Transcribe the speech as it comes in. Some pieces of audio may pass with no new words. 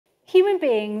Human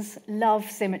beings love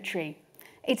symmetry.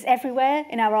 It's everywhere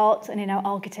in our art and in our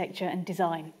architecture and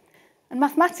design. And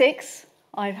mathematics,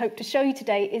 I hope to show you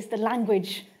today, is the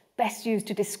language best used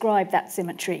to describe that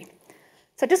symmetry.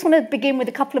 So I just want to begin with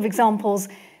a couple of examples.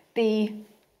 The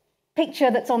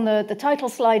picture that's on the title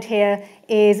slide here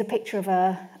is a picture of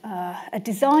a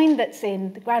design that's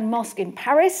in the Grand Mosque in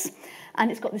Paris, and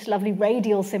it's got this lovely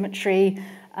radial symmetry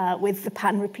with the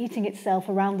pattern repeating itself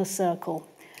around the circle.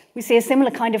 We see a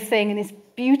similar kind of thing in this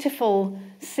beautiful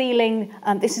ceiling.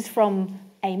 This is from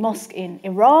a mosque in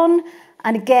Iran,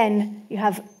 and again, you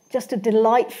have just a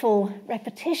delightful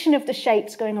repetition of the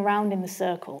shapes going around in the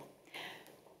circle.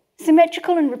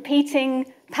 Symmetrical and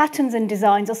repeating patterns and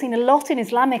designs are seen a lot in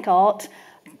Islamic art,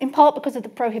 in part because of the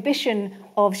prohibition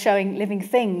of showing living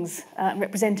things and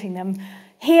representing them.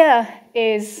 Here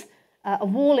is a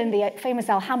wall in the famous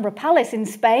Alhambra Palace in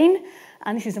Spain,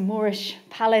 and this is a Moorish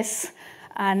palace,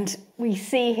 and we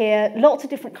see here lots of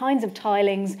different kinds of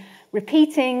tilings,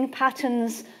 repeating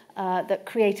patterns that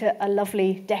create a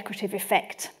lovely decorative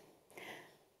effect.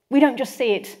 We don't just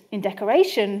see it in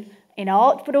decoration in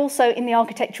art, but also in the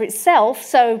architecture itself.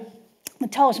 So the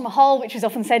Taj Mahal, which is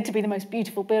often said to be the most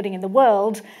beautiful building in the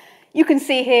world, you can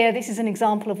see here, this is an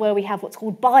example of where we have what's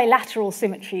called bilateral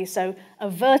symmetry, so a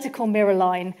vertical mirror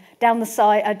line down the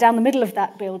side, down the middle of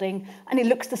that building, and it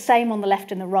looks the same on the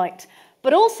left and the right.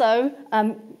 But also,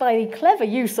 by the clever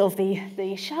use of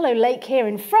the shallow lake here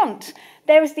in front,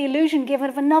 there is the illusion given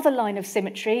of another line of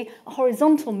symmetry, a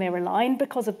horizontal mirror line,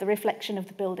 because of the reflection of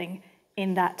the building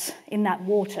in that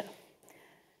water.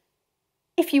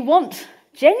 If you want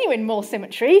genuine more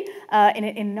symmetry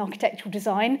in architectural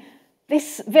design,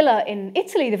 this villa in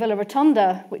Italy, the Villa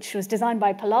Rotonda, which was designed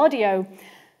by Palladio,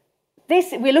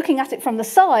 we're looking at it from the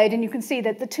side, and you can see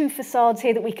that the two facades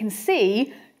here that we can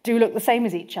see do look the same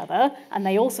as each other, and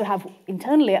they also have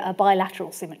internally a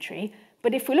bilateral symmetry.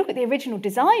 But if we look at the original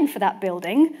design for that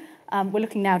building, we're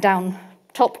looking now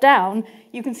top down,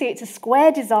 you can see it's a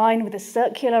square design with a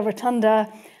circular rotunda,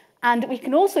 and we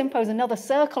can also impose another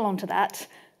circle onto that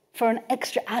for an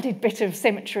extra added bit of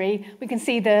symmetry. We can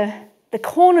see the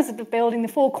corners of the building, the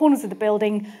four corners of the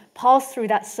building, pass through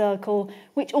that circle,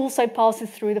 which also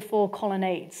passes through the four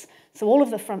colonnades. So all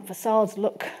of the front facades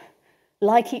look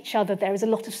like each other. There is a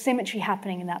lot of symmetry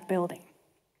happening in that building.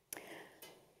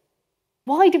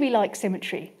 Why do we like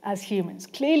symmetry as humans?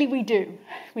 Clearly we do.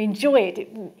 We enjoy it.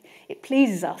 It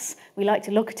pleases us. We like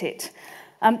to look at it.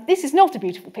 This is not a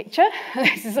beautiful picture.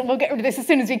 We'll get rid of this as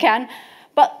soon as we can.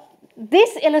 But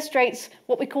this illustrates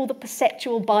what we call the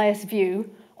perceptual bias view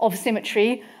of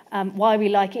symmetry, why we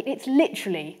like it. It's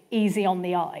literally easy on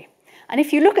the eye. And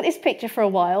if you look at this picture for a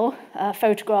while, a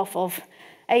photograph of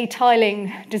a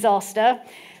tiling disaster,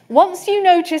 once you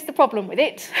notice the problem with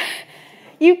it,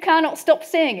 you cannot stop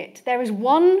seeing it. There is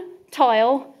one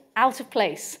tile out of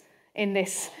place in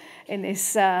this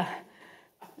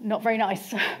not very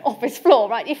nice office floor,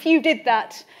 right? If you did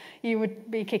that, you would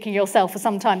be kicking yourself for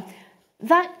some time.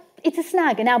 It's a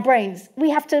snag in our brains.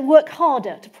 We have to work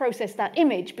harder to process that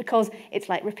image because it's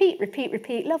like repeat, repeat,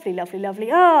 repeat, lovely, lovely,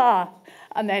 lovely,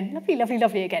 and then lovely, lovely,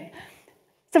 lovely again.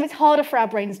 So it's harder for our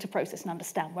brains to process and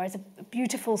understand, whereas a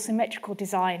beautiful symmetrical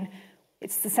design,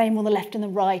 it's the same on the left and the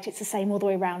right, it's the same all the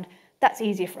way around. That's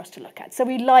easier for us to look at. So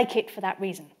we like it for that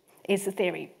reason, is the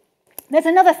theory. There's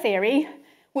another theory,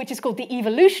 which is called the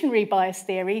evolutionary bias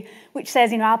theory, which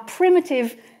says, our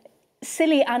primitive,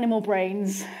 silly animal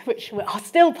brains, which are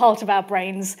still part of our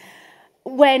brains,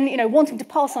 when, wanting to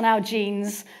pass on our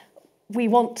genes, we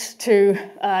want to,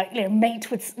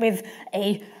 mate with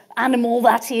an animal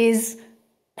that is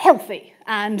healthy,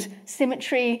 and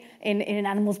symmetry in an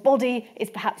animal's body is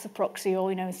perhaps a proxy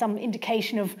or some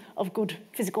indication of good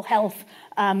physical health,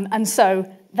 and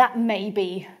so that may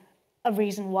be a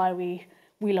reason why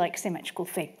we like symmetrical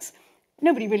things.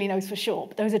 Nobody really knows for sure,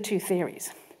 but those are two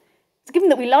theories. So given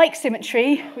that we like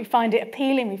symmetry, we find it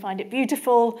appealing, we find it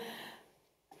beautiful,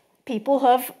 people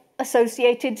have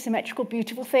associated symmetrical,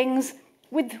 beautiful things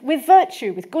with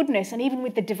virtue, with goodness, and even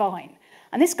with the divine.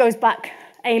 And this goes back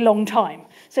a long time.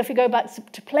 So if we go back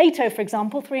to Plato, for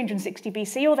example, 360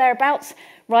 BC or thereabouts,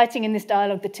 writing in this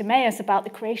dialogue, the Timaeus, about the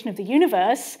creation of the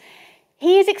universe,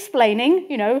 he is explaining,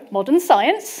 modern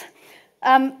science,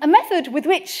 a method with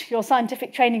which your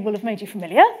scientific training will have made you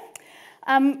familiar.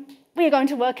 We are going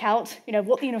to work out,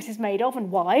 what the universe is made of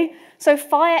and why. So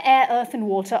fire, air, earth, and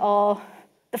water are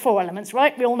the four elements,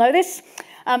 right? We all know this.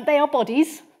 They are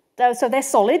bodies, so they're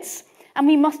solids, and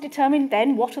we must determine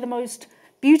then what are the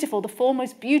four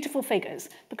most beautiful figures,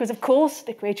 because of course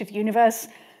the creator of the universe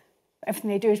everything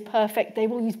they do is perfect. They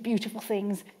will use beautiful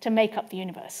things to make up the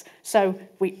universe. So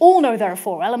we all know there are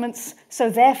 4 elements, so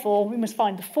therefore we must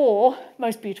find the 4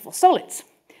 most beautiful solids.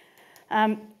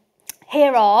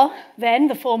 Here are then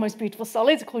the 4 most beautiful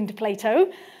solids according to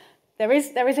Plato. There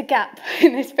is a gap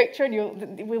in this picture,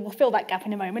 and we will fill that gap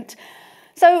in a moment.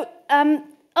 So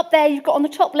up there you've got on the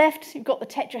top left, you've got the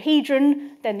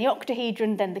tetrahedron, then the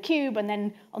octahedron, then the cube, and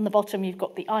then on the bottom you've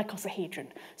got the icosahedron.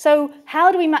 So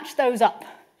how do we match those up?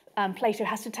 Plato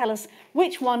has to tell us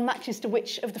which one matches to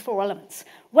which of the 4 elements.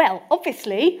 Well,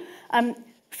 obviously,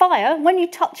 fire, when you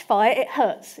touch fire, it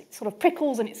hurts. It sort of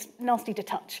prickles and it's nasty to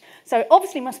touch. So it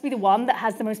obviously must be the one that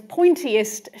has the most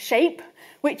pointiest shape,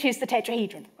 which is the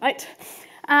tetrahedron, right?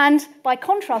 And by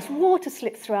contrast, water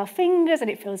slips through our fingers and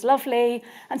it feels lovely.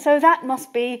 And so that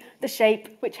must be the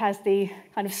shape which has the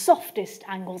kind of softest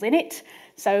angles in it.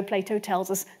 So Plato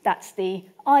tells us that's the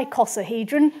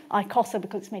icosahedron. Icosa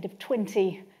because it's made of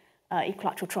 20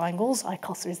 equilateral triangles.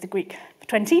 Icosa is the Greek for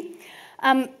 20.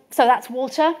 So that's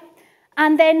water.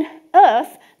 And then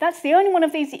earth, that's the only one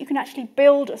of these that you can actually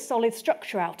build a solid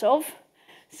structure out of.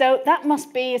 So that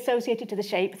must be associated to the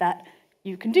shape that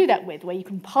you can do that with, where you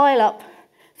can pile up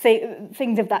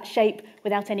things of that shape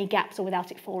without any gaps or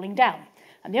without it falling down.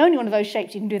 And the only one of those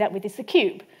shapes you can do that with is the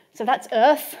cube. So that's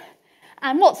earth.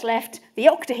 And what's left? The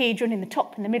octahedron in the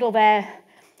top, in the middle there.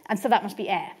 And so that must be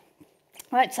air.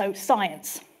 Right, so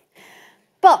science.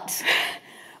 But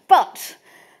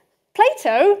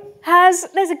Plato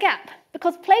there's a gap,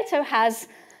 because Plato has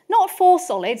not 4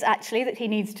 solids, actually, that he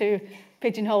needs to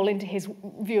pigeonhole into his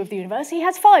view of the universe. He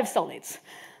has 5 solids.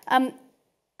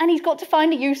 And he's got to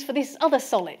find a use for this other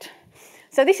solid.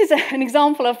 So this is an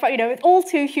example of, all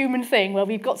too human thing, where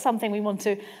we've got something we want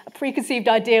a preconceived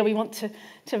idea we want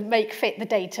to make fit the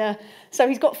data. So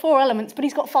he's got 4 elements, but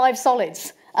he's got 5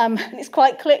 solids. And it's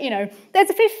quite clear, there's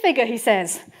a 5th figure, he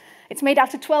says. It's made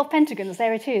out of 12 pentagons,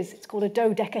 there it is. It's called a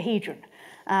dodecahedron.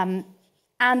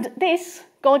 And this,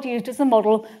 God used as the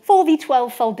model for the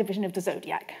 12-fold division of the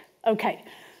zodiac. Okay,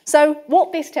 so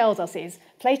what this tells us is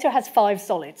Plato has 5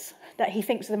 solids that he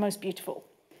thinks are the most beautiful.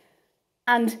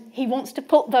 And he wants to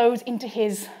put those into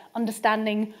his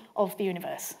understanding of the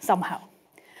universe somehow.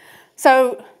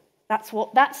 So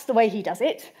that's the way he does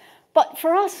it. But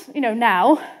for us,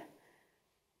 now,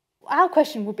 our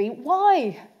question would be,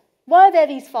 why? Why are there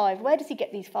these 5? Where does he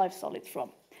get these 5 solids from?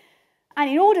 And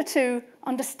in order to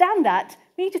understand that,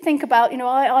 we need to think about,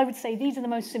 I would say these are the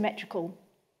most symmetrical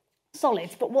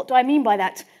solids, but what do I mean by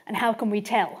that, and how can we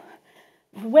tell?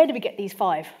 Where do we get these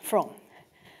 5 from?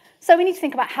 So we need to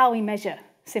think about how we measure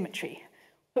symmetry.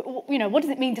 What does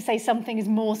it mean to say something is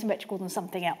more symmetrical than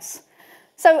something else?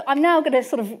 So I'm now going to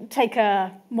sort of take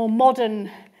a more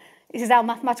modern, this is our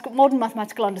modern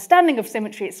mathematical understanding of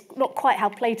symmetry. It's not quite how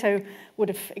Plato would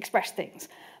have expressed things.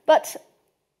 But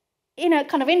in a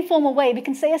kind of informal way, we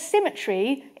can say a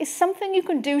symmetry is something you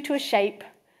can do to a shape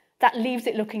that leaves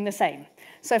it looking the same.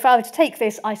 So if I were to take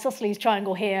this isosceles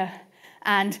triangle here,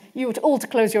 and you were all to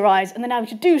close your eyes, and then I were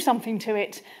to do something to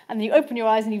it, and then you open your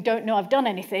eyes and you don't know I've done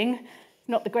anything,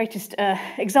 not the greatest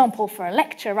example for a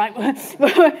lecture, right?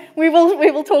 we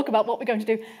will talk about what we're going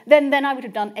to do. Then I would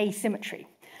have done asymmetry.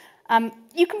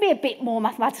 You can be a bit more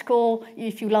mathematical,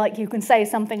 if you like. You can say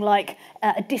something like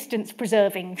a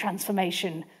distance-preserving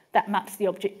transformation that maps the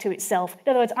object to itself. In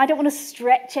other words, I don't want to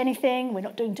stretch anything. We're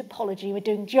not doing topology, we're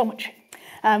doing geometry.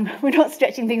 We're not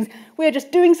stretching things. We're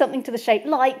just doing something to the shape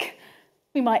like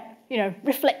we might,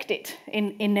 reflect it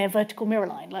in a vertical mirror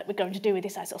line, like we're going to do with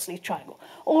this isosceles triangle,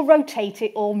 or rotate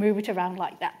it or move it around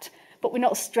like that. But we're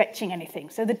not stretching anything.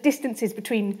 So the distances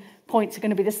between points are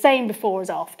going to be the same before as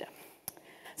after.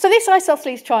 So this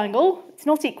isosceles triangle, it's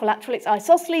not equilateral, it's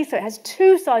isosceles, so it has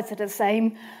 2 sides that are the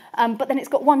same, but then it's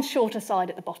got one shorter side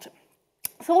at the bottom.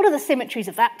 So what are the symmetries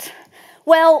of that?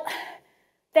 Well,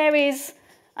 there is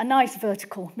a nice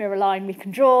vertical mirror line we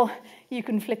can draw. You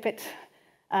can flip it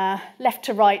left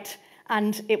to right,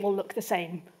 and it will look the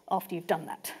same after you've done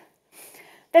that.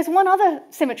 There's one other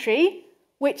symmetry,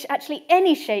 which actually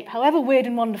any shape, however weird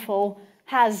and wonderful,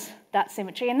 has that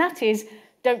symmetry, and that is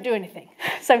don't do anything.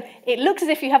 So it looks as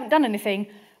if you haven't done anything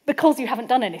because you haven't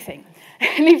done anything.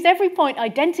 It leaves every point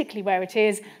identically where it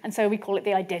is, and so we call it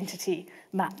the identity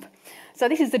map. So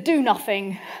this is the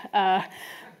do-nothing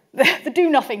the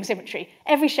do-nothing symmetry.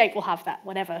 Every shape will have that,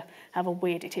 however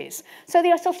weird it is. So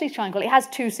the isosceles triangle, it has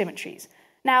 2 symmetries.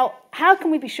 Now, how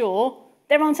can we be sure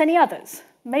there aren't any others?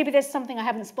 Maybe there's something I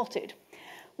haven't spotted.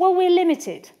 Well, we're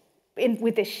limited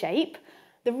with this shape.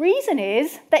 The reason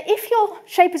is that if your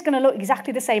shape is going to look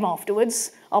exactly the same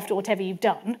afterwards, after whatever you've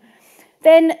done,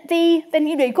 then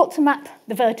you've got to map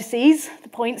the vertices, the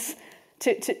points,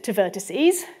 to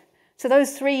vertices. So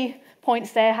those 3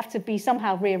 points there have to be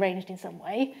somehow rearranged in some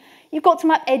way. You've got to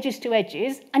map edges to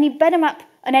edges, and you better map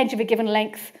an edge of a given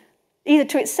length either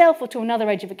to itself or to another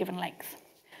edge of a given length.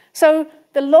 So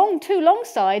the two long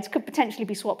sides could potentially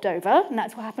be swapped over, and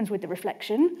that's what happens with the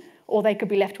reflection, or they could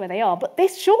be left where they are. But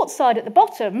this short side at the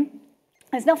bottom,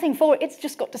 there's nothing for it, it's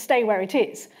just got to stay where it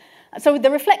is. So with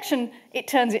the reflection, it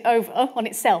turns it over on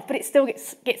itself, but it still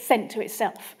gets sent to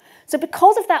itself. So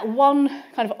because of that one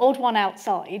kind of odd one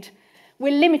outside,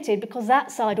 we're limited because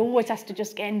that side always has to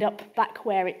just end up back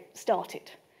where it started.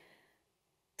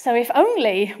 So if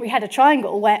only we had a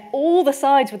triangle where all the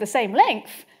sides were the same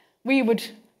length, we would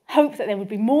hope that there would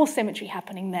be more symmetry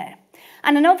happening there.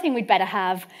 And another thing we'd better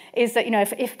have is that,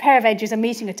 if a pair of edges are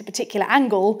meeting at a particular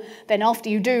angle, then after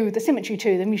you do the symmetry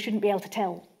to them, you shouldn't be able to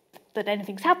tell that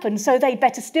anything's happened. So they'd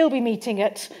better still be meeting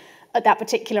at that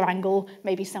particular angle,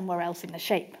 maybe somewhere else in the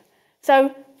shape.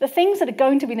 So the things that are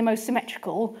going to be the most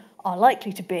symmetrical are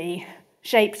likely to be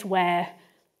shapes where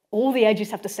all the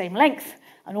edges have the same length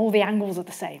and all the angles are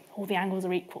the same, all the angles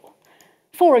are equal.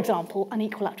 For example, an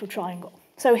equilateral triangle.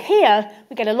 So here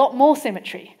we get a lot more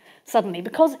symmetry suddenly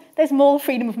because there's more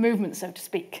freedom of movement, so to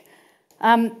speak.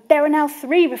 There are now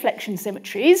 3 reflection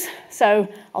symmetries, so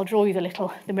I'll draw you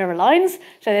the mirror lines.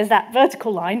 So there's that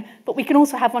vertical line, but we can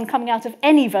also have one coming out of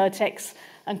any vertex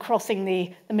and crossing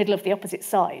the middle of the opposite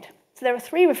side. So there are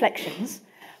 3 reflections.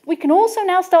 We can also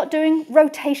now start doing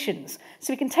rotations.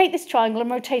 So we can take this triangle and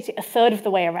rotate it 1/3 of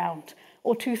the way around,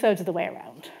 or 2/3 of the way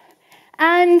around.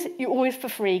 And you always, for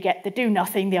free, get the do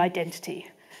nothing, the identity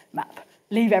map.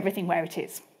 Leave everything where it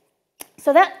is.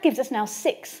 So that gives us now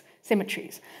 6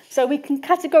 symmetries. So we can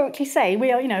categorically say,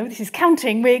 this is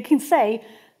counting, we can say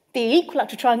the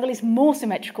equilateral triangle is more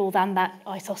symmetrical than that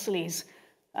isosceles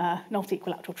not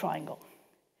equilateral triangle.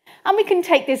 And we can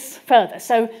take this further.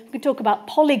 So we can talk about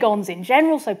polygons in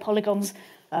general. So polygons,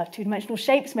 2-dimensional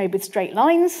shapes made with straight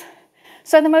lines.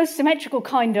 So the most symmetrical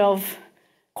kind of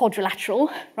quadrilateral,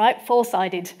 right,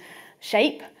 4-sided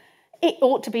shape, it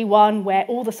ought to be one where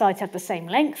all the sides have the same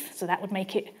length. So that would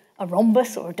make it a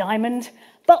rhombus or a diamond.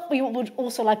 But we would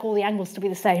also like all the angles to be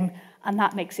the same, and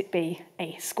that makes it be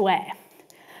a square.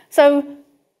 So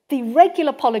the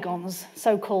regular polygons,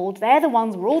 so-called, they're the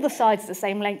ones where all the sides are the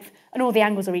same length and all the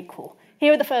angles are equal.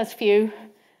 Here are the first few.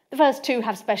 The first 2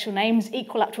 have special names: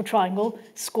 equilateral triangle,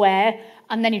 square,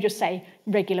 and then you just say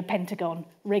regular pentagon,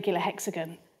 regular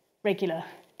hexagon, regular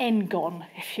n-gon,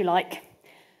 if you like.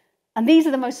 And these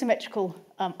are the most symmetrical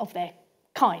of their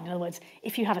kind. In other words,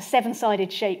 if you have a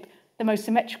 7-sided shape, the most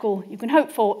symmetrical you can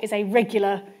hope for is a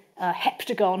regular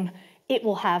heptagon. It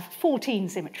will have 14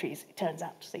 symmetries, it turns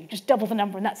out. So you just double the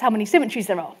number, and that's how many symmetries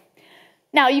there are.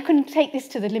 Now, you can take this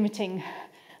to the limiting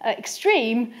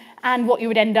extreme, and what you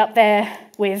would end up there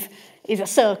with is a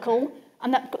circle,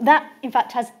 and that in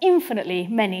fact has infinitely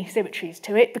many symmetries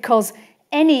to it, because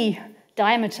any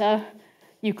diameter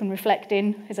you can reflect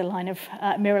in is a line of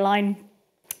mirror line,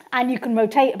 and you can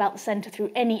rotate about the centre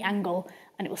through any angle,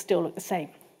 and it will still look the same.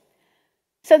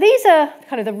 So these are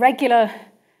kind of the regular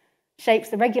shapes,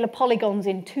 the regular polygons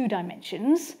in 2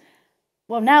 dimensions.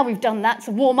 Well, now we've done that,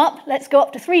 so warm up, let's go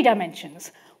up to 3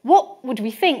 dimensions. What would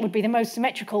we think would be the most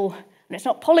symmetrical? And it's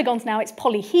not polygons now, it's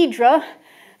polyhedra,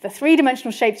 the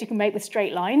 3-dimensional shapes you can make with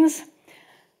straight lines.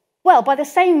 Well, by the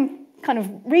same kind of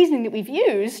reasoning that we've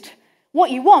used, what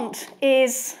you want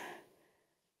is,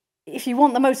 if you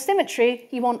want the most symmetry,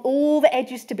 you want all the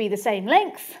edges to be the same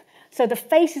length. So the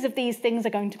faces of these things are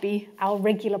going to be our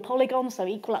regular polygons, so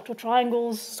equilateral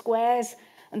triangles, squares,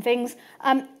 and things.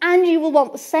 And you will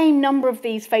want the same number of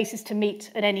these faces to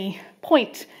meet at any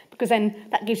point, because then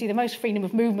that gives you the most freedom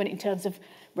of movement in terms of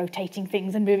rotating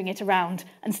things and moving it around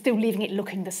and still leaving it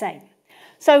looking the same.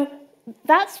 So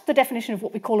that's the definition of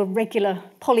what we call a regular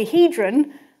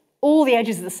polyhedron. All the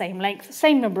edges are the same length, the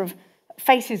same number of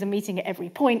faces are meeting at every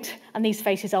point, and these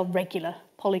faces are regular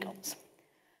polygons.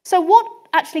 So what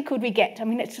actually could we get? I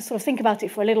mean, let's just sort of think about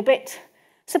it for a little bit.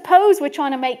 Suppose we're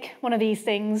trying to make one of these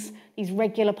things, these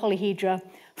regular polyhedra,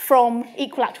 from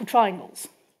equilateral triangles.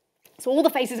 So all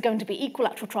the faces are going to be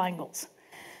equilateral triangles.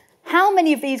 How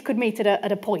many of these could meet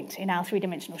at a point in our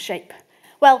 3-dimensional shape?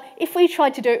 Well, if we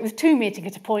tried to do it with 2 meeting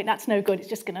at a point, that's no good. It's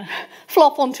just going to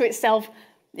flop onto itself.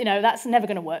 That's never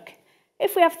going to work.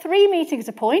 If we have 3 meeting at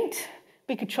a point,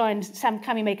 we could try and,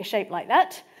 can we make a shape like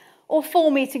that? Or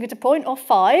 4 meeting at a point, or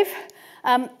 5.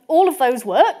 All of those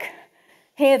work.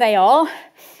 Here they are.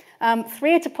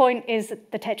 3 at a point is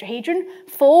the tetrahedron.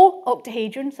 4,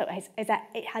 octahedron, so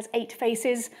it has 8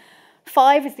 faces.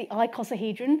 5 is the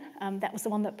icosahedron. That was the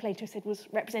one that Plato said was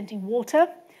representing water.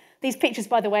 These pictures,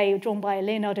 by the way, were drawn by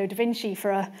Leonardo da Vinci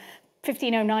for a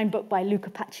 1509 book by Luca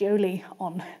Pacioli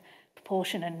on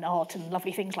proportion and art and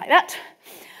lovely things like that.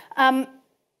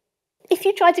 If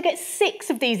you try to get 6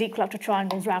 of these equilateral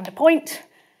triangles round a point,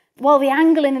 well, the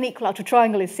angle in an equilateral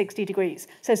triangle is 60 degrees.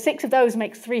 So 6 of those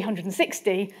makes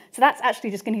 360. So that's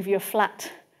actually just going to give you a flat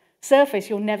surface.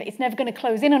 It's never going to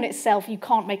close in on itself. You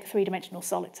can't make a 3-dimensional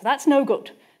solid. So that's no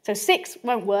good. So 6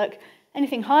 won't work.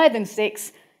 Anything higher than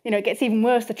 6, it gets even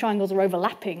worse. The triangles are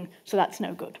overlapping. So that's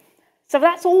no good. So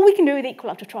that's all we can do with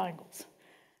equilateral triangles.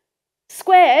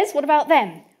 Squares, what about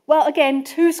them? Well, again,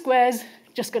 2 squares,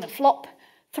 just going to flop.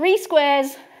 3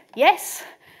 squares, yes,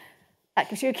 that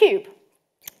gives you a cube,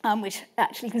 which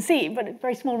actually you can see, but it's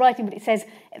very small writing, but it says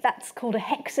that's called a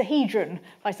hexahedron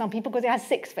by some people because it has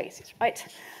 6 faces, right?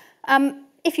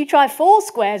 If you try 4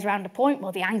 squares around a point,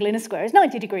 well, the angle in a square is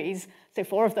 90 degrees, so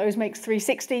 4 of those makes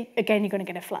 360. Again, you're going to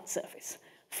get a flat surface.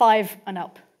 5 and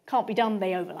up, can't be done,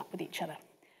 they overlap with each other.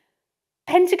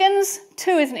 Pentagons,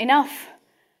 2 isn't enough.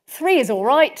 3 is all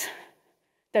right,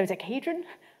 dodecahedron.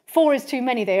 4 is too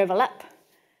many, they overlap.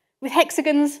 With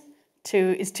hexagons,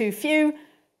 2 is too few.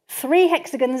 3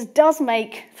 hexagons does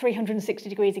make 360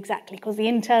 degrees exactly because the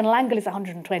internal angle is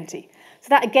 120. So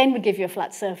that again would give you a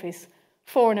flat surface.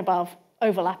 4 and above,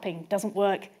 overlapping, doesn't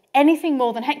work. Anything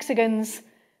more than hexagons,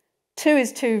 2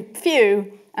 is too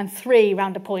few, and 3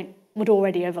 round a point would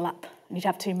already overlap, and you'd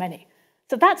have too many.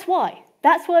 So that's why.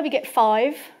 That's why we get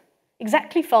 5,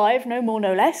 exactly 5, no more,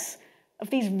 no less, of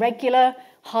these regular,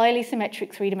 highly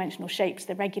symmetric 3-dimensional shapes,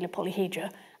 the regular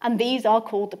polyhedra, and these are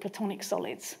called the Platonic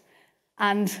solids.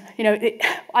 And,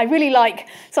 I really like,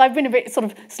 so I've been a bit sort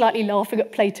of slightly laughing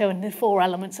at Plato and the 4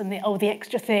 elements and the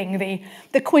extra thing,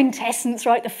 the quintessence,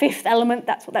 right, the 5th element,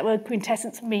 that's what that word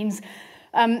quintessence means,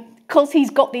 because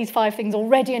he's got these 5 things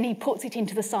already and he puts it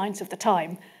into the science of the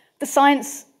time. The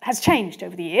science has changed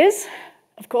over the years,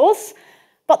 of course,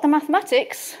 but the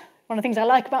mathematics, one of the things I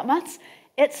like about maths,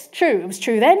 it's true. It was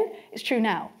true then, it's true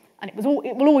now. And it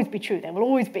will always be true. There will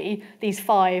always be these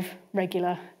 5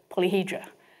 regular polyhedra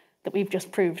that we've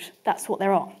just proved. That's what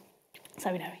there are.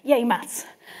 So, yay, maths.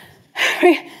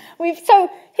 So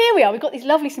here we are. We've got these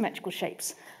lovely symmetrical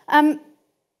shapes.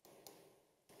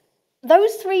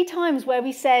 Those 3 times where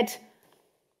we said,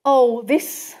 oh,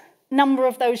 this number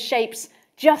of those shapes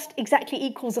just exactly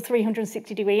equals a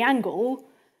 360-degree angle,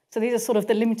 so these are sort of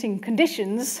the limiting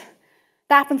conditions,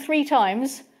 that happened 3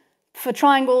 times for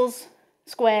triangles,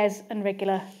 squares, and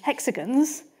regular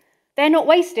hexagons. They're not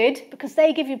wasted because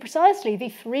they give you precisely the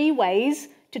 3 ways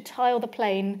to tile the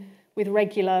plane with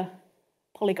regular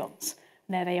polygons.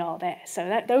 And there they are there.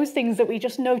 So those things that we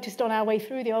just noticed on our way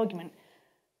through the argument,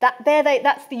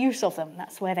 that's the use of them.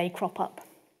 That's where they crop up.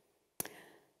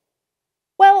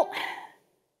 Well,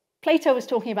 Plato was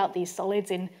talking about these solids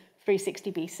in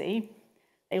 360 BC.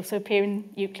 They also appear in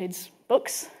Euclid's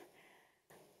books.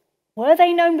 Were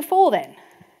they known before then?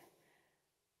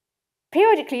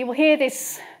 Periodically, you will hear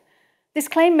this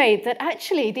claim made that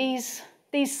actually these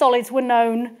solids were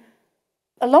known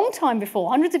a long time before,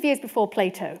 hundreds of years before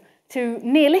Plato, to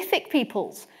Neolithic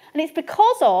peoples. And it's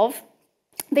because of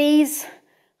these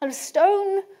kind of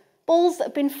stone balls that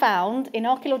have been found in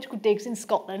archaeological digs in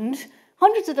Scotland.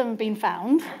 Hundreds of them have been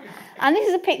found. And this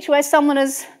is a picture where someone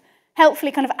has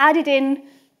helpfully kind of added in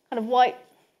kind of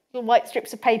little white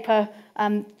strips of paper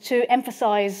to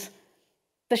emphasize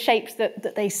the shapes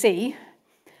that they see.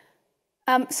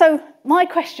 So my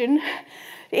question,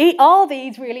 are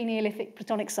these really Neolithic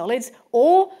Platonic solids,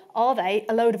 or are they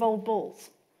a load of old balls?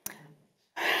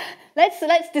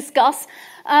 Let's discuss.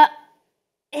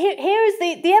 Here is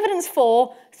the evidence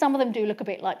for. Some of them do look a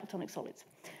bit like Platonic solids.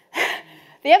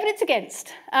 The evidence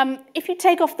against. If you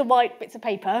take off the white bits of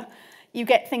paper, you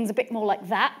get things a bit more like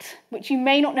that, which you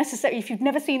may not necessarily, if you've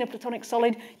never seen a Platonic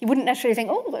solid, you wouldn't necessarily think,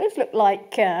 oh, those look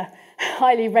like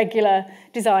highly regular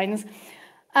designs.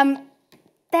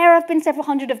 There have been several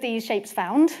hundred of these shapes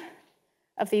found,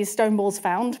 of these stone balls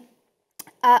found.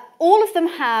 All of them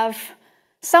have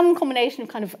some combination of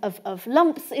kind of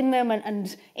lumps in them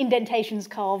and indentations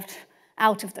carved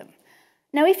out of them.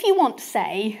 Now, if you want,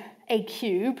 say, a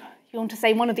cube, you want to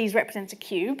say one of these represents a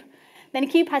cube, then a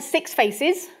cube has 6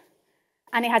 faces,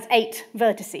 and it has 8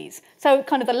 vertices. So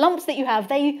kind of the lumps that you have,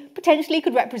 they potentially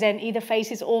could represent either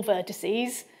faces or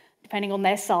vertices, depending on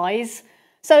their size.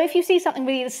 So if you see something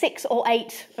with either 6 or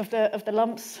 8 of the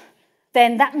lumps,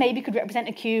 then that maybe could represent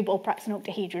a cube or perhaps an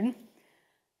octahedron.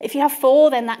 If you have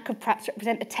 4, then that could perhaps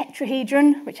represent a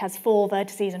tetrahedron, which has 4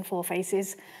 vertices and 4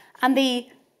 faces. And the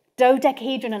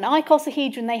dodecahedron and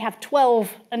icosahedron, they have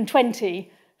 12 and 20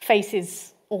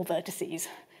 faces or vertices.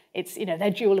 It's,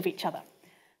 they're dual of each other.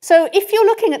 So if you're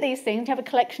looking at these things, you have a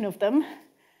collection of them.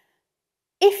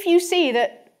 If you see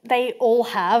that they all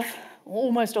have, or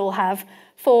almost all have,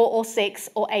 4 or 6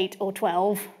 or 8 or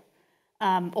 12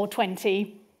 or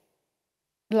 20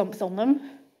 lumps on them,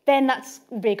 then that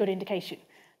would be a good indication.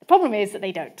 The problem is that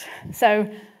they don't. So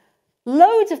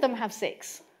loads of them have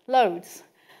 6, loads,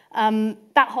 about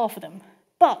half of them.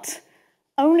 But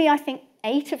only, I think,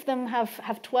 8 of them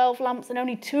have 12 lumps and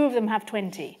only 2 of them have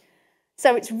 20.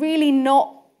 So it's really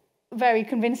not very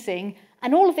convincing.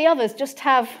 And all of the others just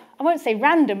have, I won't say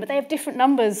random, but they have different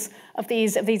numbers of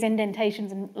these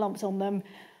indentations and lumps on them,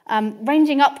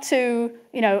 ranging up to,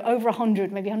 over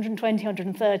 100, maybe 120,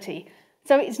 130.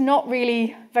 So it's not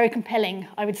really very compelling,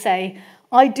 I would say.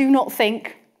 I do not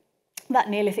think that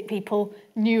Neolithic people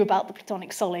knew about the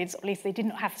Platonic solids, or at least they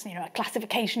didn't have a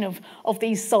classification of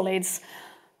these solids.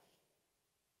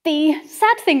 The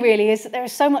sad thing really is that there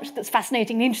is so much that's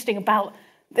fascinating and interesting about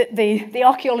the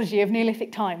archaeology of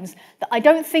Neolithic times that I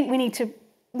don't think we need to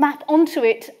map onto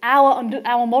it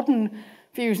our modern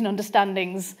views and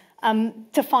understandings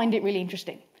to find it really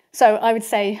interesting. So I would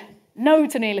say no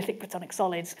to Neolithic Platonic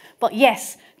solids, but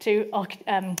yes to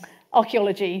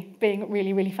archaeology being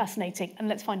really, really fascinating, and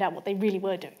let's find out what they really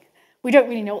were doing. We don't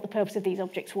really know what the purpose of these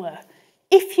objects were.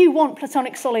 If you want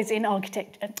Platonic solids in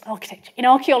in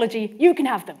archaeology, you can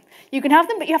have them. You can have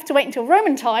them, but you have to wait until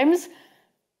Roman times.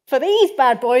 For these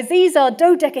bad boys, these are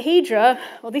dodecahedra,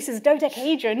 or this is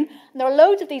dodecahedron, and there are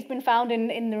loads of these been found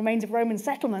in the remains of Roman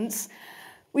settlements.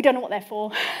 We don't know what they're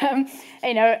for.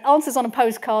 Answers on a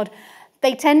postcard.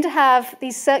 They tend to have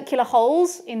these circular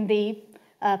holes in the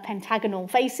pentagonal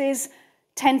faces,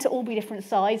 tend to all be different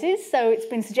sizes, so it's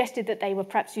been suggested that they were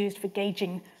perhaps used for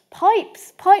gauging pipe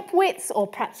widths, or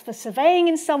perhaps for surveying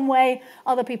in some way.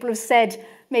 Other people have said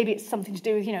maybe it's something to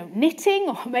do with, knitting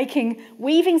or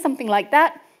weaving, something like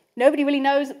that. Nobody really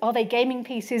knows. Are they gaming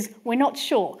pieces? We're not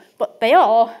sure, but they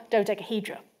are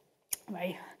dodecahedra.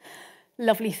 Very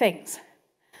lovely things.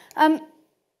 So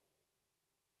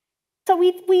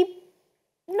we're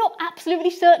not absolutely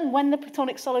certain when the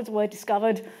Platonic solids were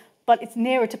discovered, but it's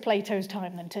nearer to Plato's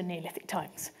time than to Neolithic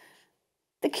times.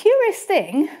 The curious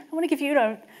thing, I want to give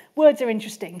you, words are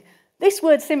interesting. This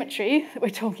word symmetry that we're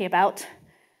talking about,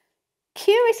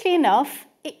 curiously enough,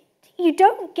 you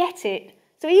don't get it.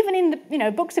 So even in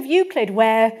the books of Euclid,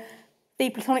 where the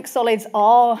Platonic solids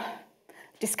are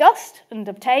discussed and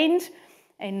obtained,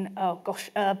 in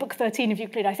book 13 of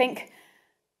Euclid, I think,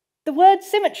 the word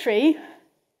symmetry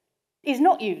is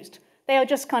not used. They are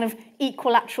just kind of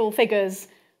equilateral figures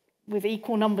with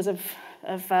equal numbers of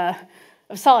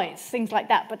size, things like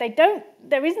that. But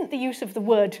there isn't the use of the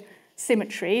word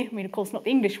symmetry. I mean, of course, not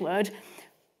the English word.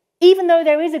 Even though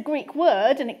there is a Greek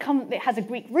word, and it has a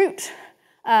Greek root,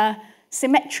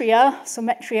 symmetria,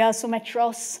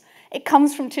 sometros. It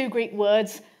comes from 2 Greek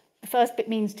words. The first bit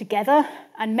means together,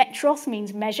 and metros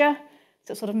means measure,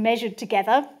 so it's sort of measured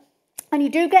together. And you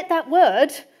do get that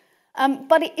word,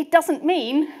 but it doesn't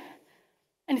mean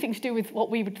anything to do with what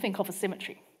we would think of as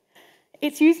symmetry.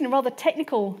 It's used in a rather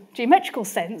technical, geometrical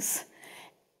sense.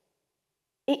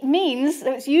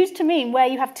 It's used to mean where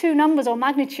you have 2 numbers or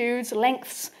magnitudes,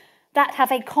 lengths, that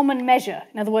have a common measure.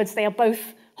 In other words, they are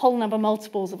both whole number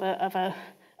multiples of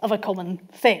a common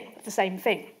thing, the same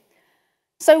thing.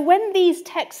 So when these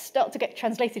texts start to get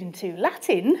translated into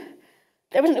Latin,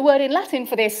 there isn't a word in Latin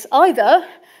for this either.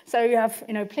 So you have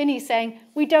Pliny saying,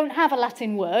 we don't have a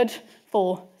Latin word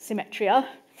for symmetria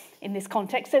in this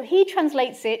context. So he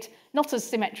translates it not as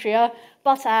symmetria,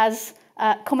 but as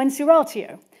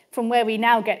commensuratio, from where we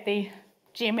now get the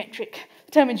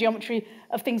term in geometry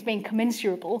of things being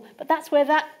commensurable. But that's where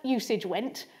that usage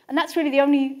went. And that's really the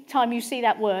only time you see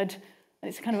that word. And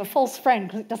it's kind of a false friend,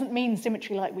 because it doesn't mean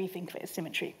symmetry like we think of it as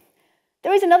symmetry.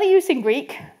 There is another use in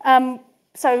Greek.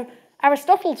 So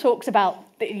Aristotle talks about,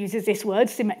 uses this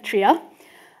word, symmetria.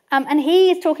 And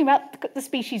he is talking about the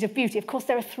species of beauty. Of course,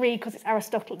 there are 3, because it's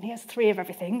Aristotle, and he has 3 of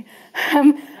everything.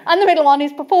 And the middle one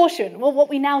is proportion, well, what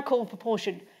we now call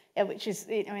proportion, which is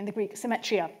in the Greek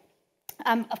symmetria.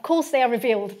 Of course, they are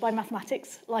revealed by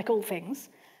mathematics, like all things.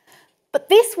 But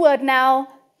this word now,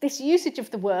 this usage of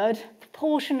the word,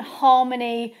 proportion,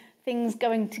 harmony, things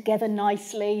going together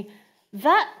nicely,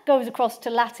 that goes across to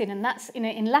Latin, and that's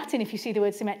in Latin, if you see the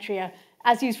word symmetria,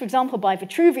 as used, for example, by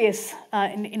Vitruvius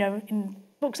in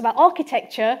books about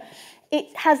architecture,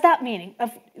 it has that meaning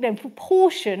of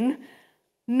proportion,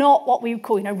 not what we would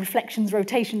call reflections,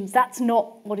 rotations. That's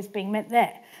not what is being meant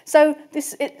there. So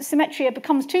this symmetria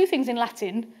becomes 2 things in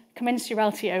Latin: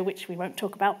 commensuratio, which we won't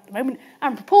talk about at the moment,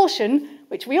 and proportion,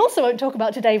 which we also won't talk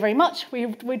about today very much.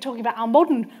 We're talking about our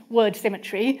modern word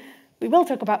symmetry. We will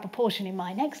talk about proportion in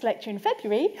my next lecture in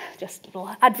February, just a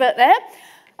little advert there.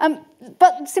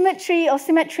 But symmetry or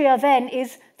symmetria then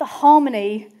is the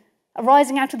harmony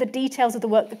arising out of the details of the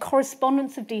work, the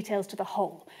correspondence of details to the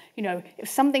whole. You know, if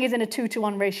something is in a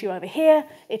 2-to-1 ratio over here,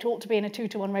 it ought to be in a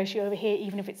 2-to-1 ratio over here,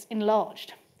 even if it's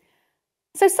enlarged.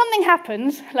 So something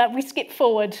happens, like we skip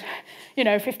forward,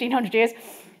 1,500 years.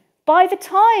 By the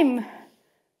time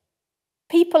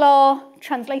people are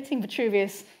translating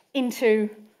Vitruvius into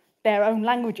their own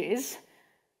languages,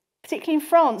 particularly in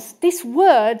France, this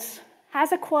word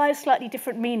has acquired slightly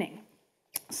different meaning.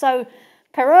 So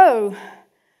Claude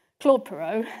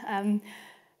Perrault,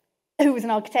 who was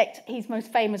an architect, he's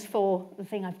most famous for the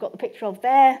thing I've got the picture of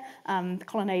there, the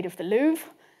colonnade of the Louvre.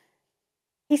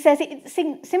 He says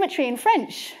symmetry in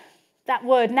French, that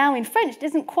word now in French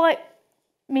doesn't quite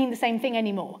mean the same thing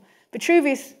anymore.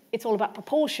 Vitruvius, it's all about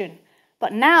proportion.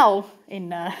 But now, in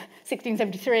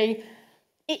 1673,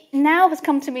 it now has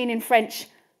come to mean in French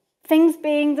things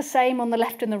being the same on the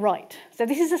left and the right. So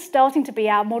this is starting to be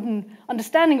our modern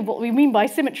understanding of what we mean by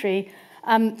symmetry.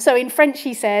 So in French,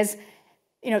 he says,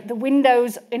 the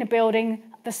windows in a building,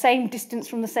 the same distance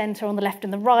from the centre on the left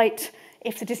and the right.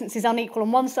 If the distance is unequal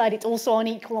on one side, it's also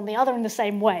unequal on the other in the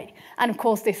same way. And of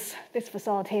course, this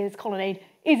facade here, this colonnade,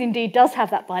 does have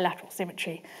that bilateral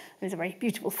symmetry. It's a very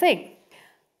beautiful thing.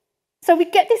 So we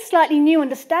get this slightly new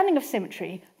understanding of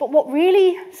symmetry, but what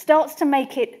really starts to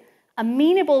make it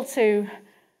amenable to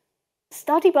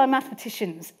study by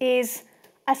mathematicians is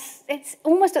it's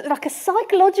almost like a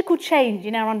psychological change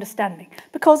in our understanding.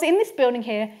 Because in this building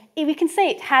here, we can say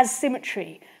it has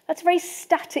symmetry. That's a very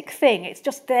static thing. It's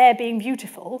just there being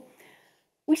beautiful.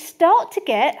 We start to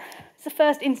get, it's the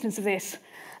first instance of this,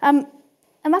 a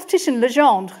mathematician,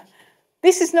 Legendre.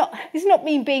 This is not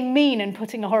me being mean and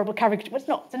putting a horrible caricature.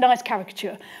 Well, it's a nice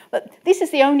caricature, but this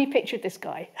is the only picture of this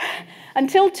guy.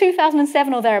 Until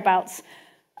 2007 or thereabouts,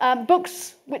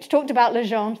 books which talked about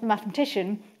Legendre, the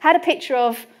mathematician, had a picture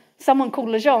of someone called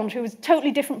Legendre who was a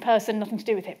totally different person, nothing to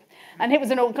do with him. And it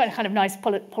was an all kind of nice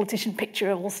politician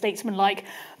picture, all statesman-like.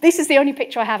 This is the only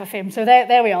picture I have of him. So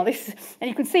there we are. And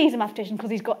you can see he's a mathematician because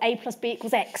he's got A plus B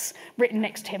equals X written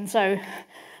next to him. So,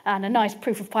 and a nice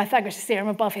proof of Pythagoras' theorem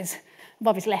above his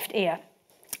left ear.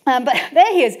 But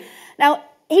there he is. Now,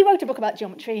 he wrote a book about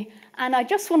geometry, and I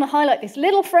just want to highlight this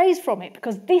little phrase from it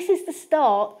because this is the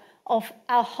start of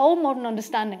our whole modern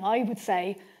understanding, I would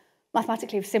say,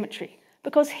 mathematically, of symmetry.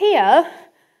 Because here,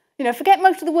 forget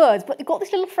most of the words, but you've got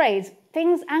this little phrase,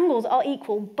 angles are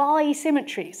equal by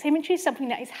symmetry. Symmetry is something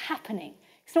that is happening.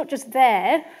 It's not just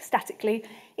there, statically,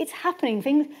 it's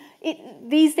happening.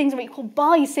 These things are equal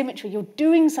by symmetry. You're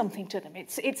doing something to them.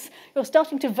 You're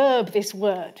starting to verb this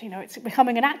word. It's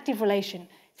becoming an active relation.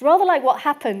 It's rather like what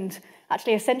happened,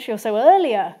 actually, a century or so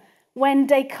earlier, when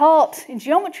Descartes, in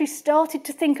geometry, started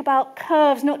to think about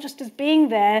curves not just as being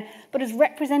there, but as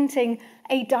representing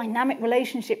a dynamic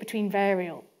relationship between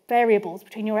variables,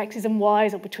 between your x's and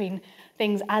y's, or between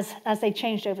things as they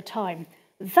changed over time.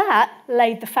 That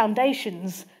laid the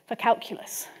foundations for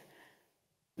calculus.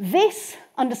 This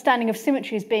understanding of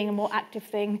symmetry as being a more active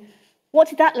thing, what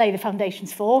did that lay the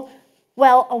foundations for?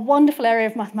 Well, a wonderful area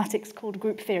of mathematics called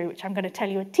group theory, which I'm going to tell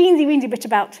you a teensy-weensy bit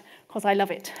about because I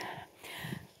love it.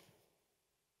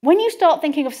 When you start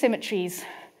thinking of symmetries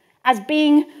as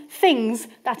being things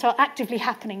that are actively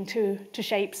happening to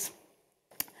shapes,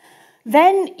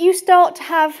 then you start to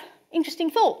have interesting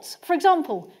thoughts. For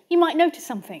example, you might notice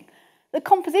something. The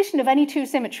composition of any two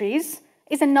symmetries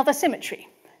is another symmetry.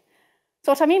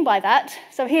 So what I mean by that,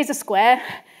 so here's a square.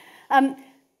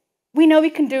 We know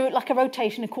we can do like a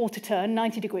rotation, a quarter turn,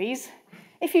 90 degrees.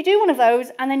 If you do one of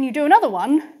those and then you do another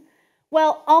one,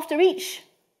 well, after each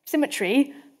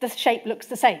symmetry, the shape looks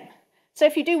the same. So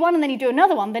if you do one and then you do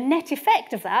another one, the net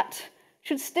effect of that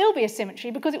should still be a symmetry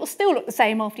because it will still look the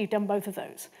same after you've done both of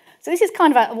those. So this is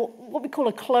kind of what we call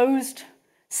a closed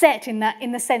set in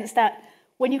the sense that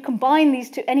when you combine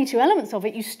any two elements of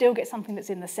it, you still get something that's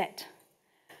in the set.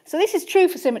 So this is true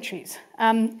for symmetries.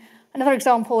 Another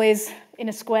example is in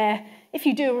a square. If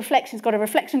you do a reflection, it's got a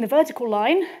reflection in the vertical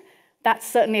line. That's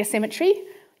certainly a symmetry.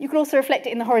 You could also reflect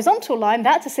it in the horizontal line.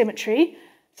 That's a symmetry.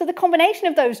 So the combination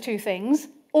of those two things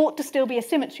ought to still be a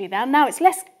symmetry. Now it's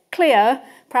less clear,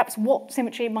 perhaps, what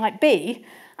symmetry it might be.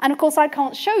 And of course, I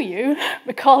can't show you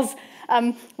because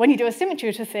when you do a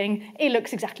symmetry to a thing, it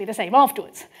looks exactly the same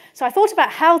afterwards. So I thought about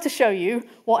how to show you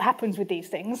what happens with these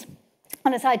things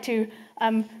and decided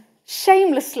to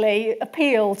shamelessly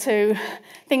appeal to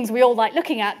things we all like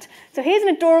looking at. So here's an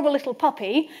adorable little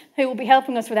puppy who will be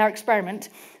helping us with our experiment.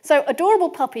 So adorable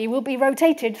puppy will be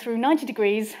rotated through 90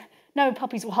 degrees. No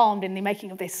puppies were harmed in the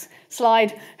making of this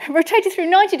slide. Rotated through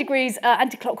 90 degrees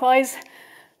anti-clockwise.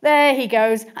 There he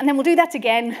goes. And then we'll do that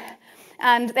again.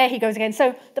 And there he goes again.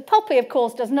 So the poppy, of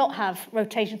course, does not have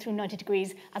rotation through 90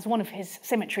 degrees as one of his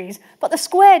symmetries, but the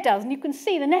square does. And you can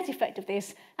see the net effect of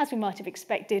this, as we might have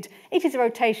expected. It is a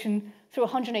rotation through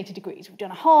 180 degrees. We've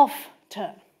done a half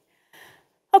turn.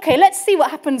 Okay, let's see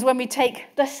what happens when we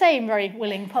take the same very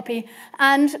willing puppy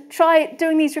and try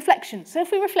doing these reflections. So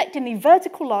if we reflect in the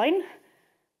vertical line,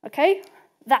 okay,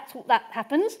 that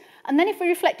happens. And then if we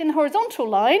reflect in the horizontal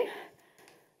line,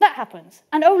 that happens.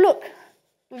 And oh, look,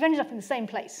 we've ended up in the same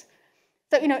place.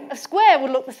 So, you know, a square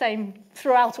would look the same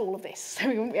throughout all of this, so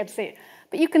we wouldn't be able to see it.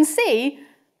 But you can see,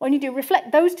 when you do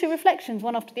those two reflections,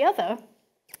 one after the other,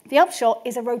 the upshot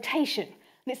is a rotation.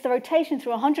 And it's the rotation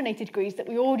through 180 degrees that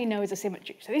we already know is a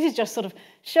symmetry. So this is just sort of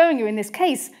showing you in this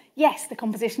case, yes, the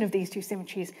composition of these two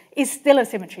symmetries is still a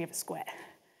symmetry of a square.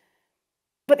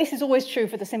 But this is always true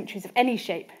for the symmetries of any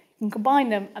shape. You can combine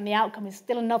them and the outcome is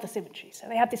still another symmetry. So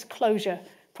they have this closure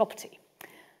property.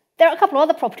 There are a couple of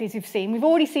other properties we've seen. We've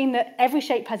already seen that every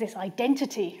shape has this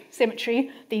identity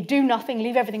symmetry, the do nothing,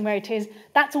 leave everything where it is.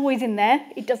 That's always in there.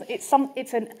 It's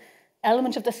an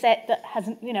element of the set that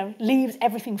hasn't, you know, leaves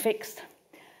everything fixed.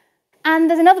 And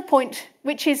there's another point,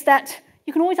 which is that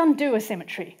you can always undo a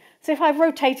symmetry. So if I've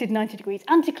rotated 90 degrees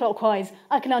anti-clockwise,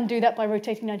 I can undo that by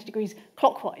rotating 90 degrees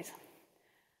clockwise.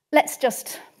 Let's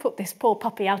just put this poor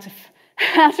puppy out of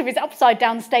his upside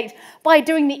down state by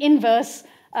doing the inverse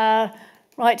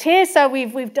right here. So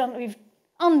we've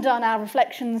undone our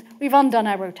reflections, we've undone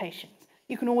our rotations.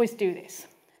 You can always do this.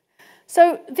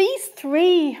 So these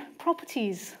three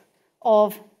properties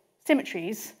of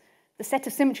symmetries, the set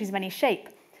of symmetries of any shape,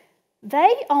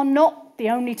 they are not the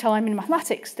only time in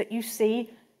mathematics that you see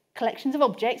collections of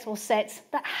objects or sets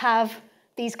that have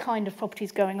these kind of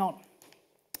properties going on.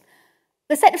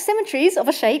 The set of symmetries of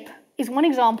a shape is one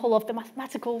example of the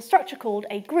mathematical structure called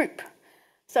a group.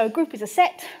 So a group is a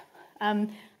set,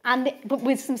 but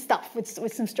with some stuff,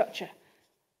 with some structure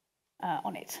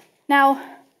on it. Now,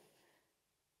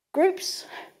 groups,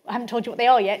 I haven't told you what they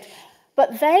are yet,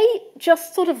 but they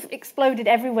just sort of exploded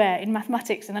everywhere in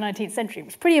mathematics in the 19th century. It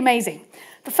was pretty amazing.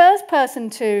 The first person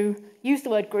to use the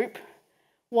word group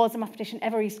was the mathematician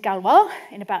Évariste-Galois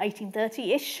in about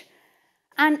 1830-ish.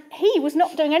 And he was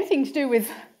not doing anything to do with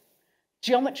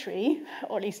geometry,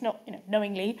 or at least not,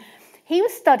 knowingly. He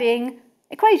was studying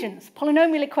equations,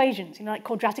 polynomial equations, like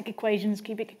quadratic equations,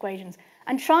 cubic equations,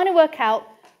 and trying to work out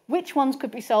which ones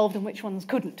could be solved and which ones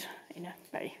couldn't, in a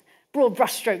very broad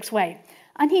brushstrokes way.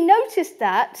 And he noticed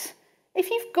that if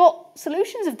you've got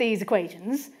solutions of these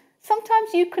equations,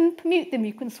 sometimes you can permute them,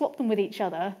 you can swap them with each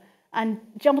other and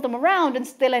jumble them around and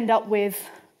still end up with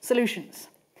solutions.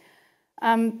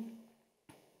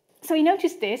 So he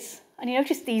noticed this, and he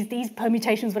noticed these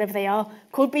permutations, whatever they are,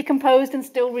 could be composed and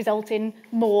still result in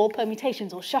more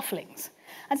permutations or shufflings.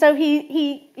 And so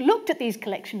he looked at these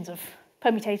collections of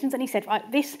permutations and he said, right,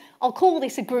 I'll call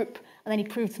this a group, and then he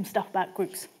proved some stuff about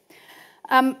groups.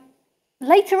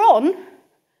 Later on,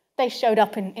 they showed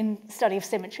up in the study of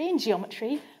symmetry, in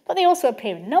geometry, but they also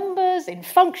appear in numbers, in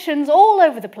functions, all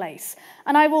over the place.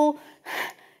 And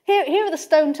here are the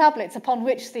stone tablets upon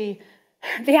which the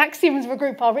axioms of a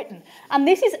group are written. And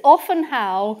this is often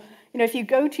how, if you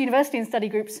go to university and study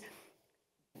groups,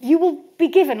 you will be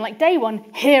given, like day one,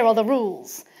 here are the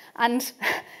rules. And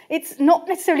it's not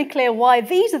necessarily clear why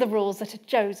these are the rules that are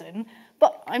chosen,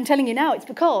 but I'm telling you now, it's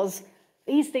because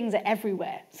these things are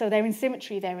everywhere. So they're in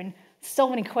symmetry, they're in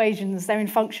solving equations, they're in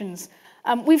functions.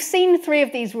 We've seen 3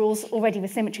 of these rules already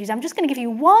with symmetries. I'm just going to give you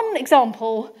one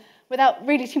example, without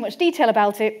really too much detail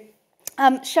about it,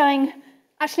 showing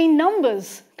actually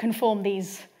numbers can form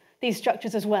these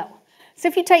structures as well. So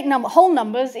if you take whole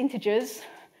numbers, integers,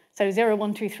 so 0,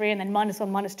 1, 2, 3, and then -1,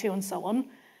 -2, and so on,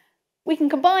 we can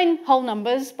combine whole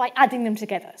numbers by adding them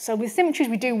together. So with symmetries,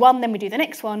 we do one, then we do the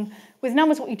next one. With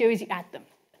numbers, what you do is you add them.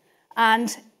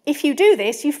 And if you do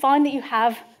this, you find that you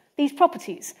have these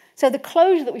properties. So the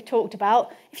closure that we talked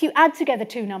about, if you add together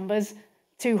two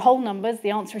whole numbers,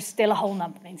 the answer is still a whole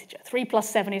number, an integer. 3 plus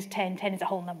 7 is 10, 10 is a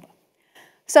whole number.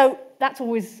 So that's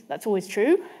always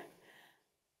true.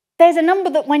 There's a number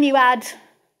that when you add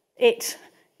it,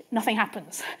 nothing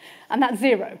happens, and that's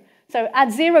 0. So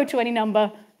add 0 to any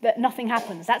number, that nothing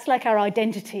happens. That's like our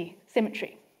identity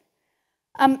symmetry.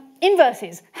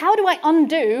 Inverses. How do I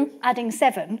undo adding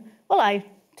 7? Well, I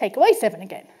take away 7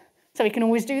 again. So we can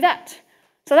always do that.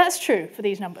 So that's true for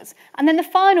these numbers. And then the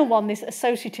final one, this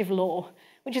associative law,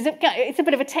 which is it's a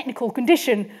bit of a technical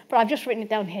condition, but I've just written it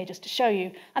down here just to show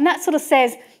you. And that sort of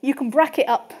says you can bracket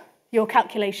up your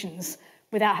calculations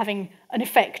without having an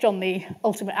effect on the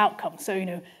ultimate outcome.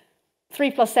 So,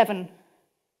 3 plus 7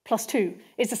 plus 2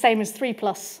 is the same as 3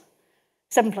 plus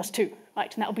 7 plus 2,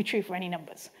 right? And that will be true for any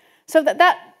numbers. So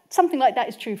that something like that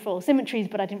is true for all symmetries,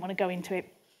 but I didn't want to go into it.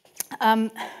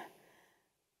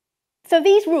 So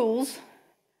these rules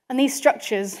and these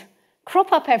structures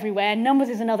crop up everywhere. Numbers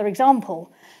is another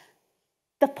example.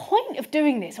 The point of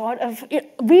doing this, or of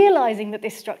realizing that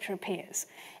this structure appears,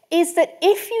 is that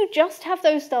if you just have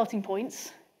those starting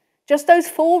points, just those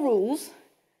 4 rules,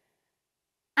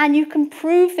 and you can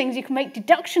prove things, you can make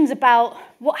deductions about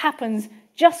what happens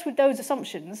just with those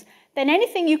assumptions, then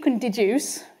anything you can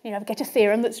deduce, get a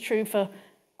theorem that's true for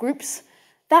groups,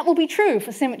 that will be true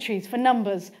for symmetries, for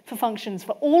numbers, for functions,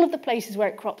 for all of the places where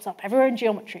it crops up, everywhere in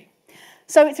geometry.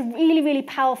 So it's a really, really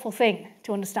powerful thing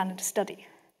to understand and to study.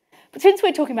 But since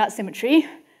we're talking about symmetry,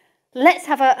 let's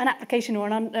have an application or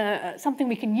something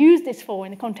we can use this for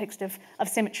in the context of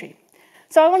symmetry.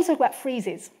 So I want to talk about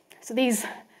friezes. So these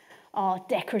are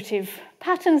decorative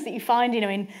patterns that you find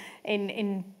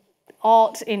in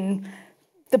art, in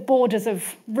the borders of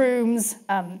rooms,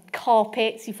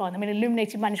 carpets. You find them in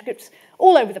illuminated manuscripts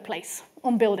all over the place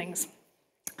on buildings.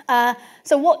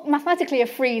 So what mathematically a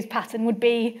frieze pattern would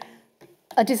be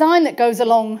a design that goes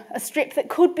along a strip that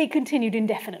could be continued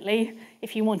indefinitely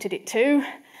if you wanted it to.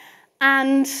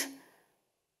 And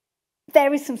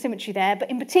there is some symmetry there, but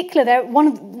in particular,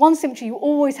 one symmetry you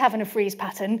always have in a frieze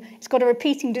pattern, it's got a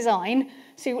repeating design,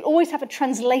 so you will always have a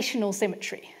translational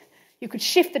symmetry. You could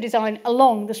shift the design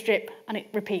along the strip and it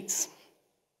repeats.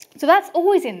 So that's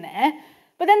always in there,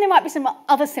 but then there might be some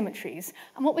other symmetries.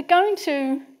 And what we're going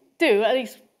to do, at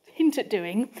least hint at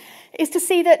doing, is to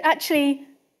see that actually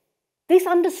this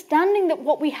understanding that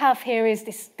what we have here is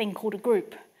this thing called a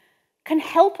group can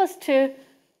help us to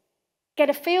get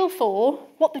a feel for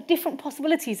what the different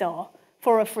possibilities are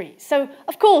for a frieze. So,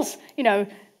 of course,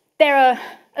 there are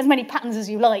as many patterns as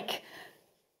you like,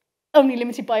 only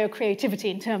limited by your creativity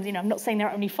in terms, I'm not saying there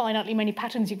are only finitely many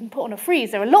patterns you can put on a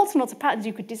frieze. There are lots and lots of patterns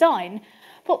you could design,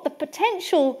 but the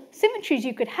potential symmetries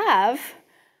you could have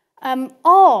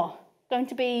are going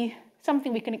to be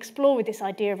something we can explore with this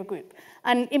idea of a group.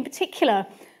 And in particular,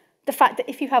 the fact that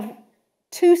if you have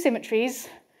 2 symmetries,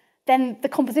 then the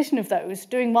composition of those,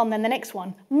 doing one then the next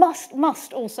one,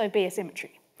 must also be a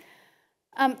symmetry.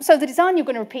 So the design you're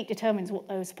going to repeat determines what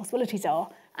those possibilities are.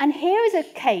 And here is a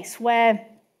case where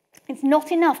it's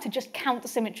not enough to just count the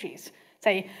symmetries.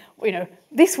 Say,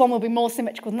 this one will be more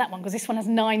symmetrical than that one because this one has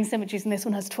 9 symmetries and this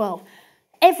one has 12.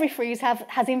 Every frieze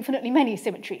has infinitely many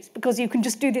symmetries because you can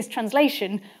just do this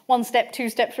translation, 1 step, 2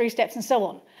 steps, 3 steps, and so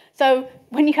on. So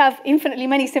when you have infinitely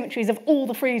many symmetries of all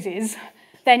the friezes,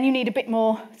 then you need a bit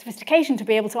more sophistication to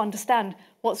be able to understand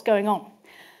what's going on.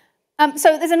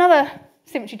 So there's another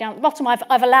symmetry down at the bottom.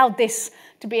 I've allowed this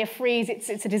to be a frieze. It's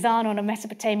a design on a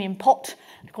Mesopotamian pot.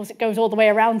 Of course, it goes all the way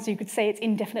around, so you could say it's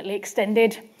indefinitely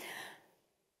extended.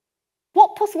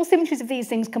 What possible symmetries of these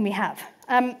things can we have?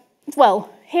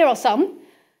 Well, here are some.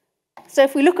 So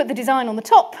if we look at the design on the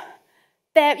top,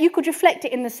 there you could reflect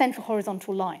it in the central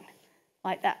horizontal line,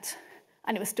 like that,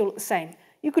 and it would still look the same.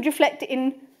 You could reflect it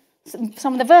in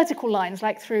some of the vertical lines,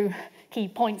 like through key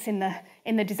points in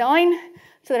the design,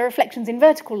 so there are reflections in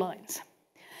vertical lines.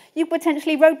 You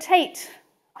potentially rotate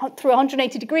through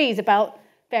 180 degrees about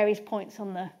various points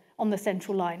on the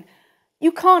central line.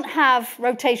 You can't have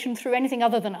rotation through anything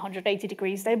other than 180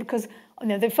 degrees, though, because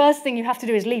the first thing you have to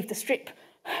do is leave the strip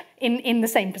in the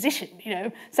same position.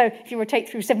 So if you rotate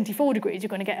through 74 degrees, you're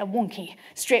going to get a wonky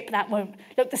strip that won't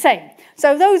look the same.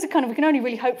 So those are we can only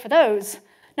really hope for those.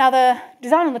 Now, the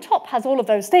design on the top has all of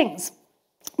those things,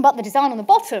 but the design on the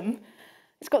bottom,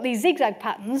 it's got these zigzag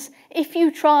patterns. If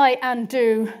you try and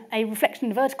do a reflection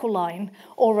in a vertical line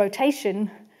or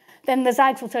rotation, then the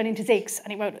zags will turn into zigs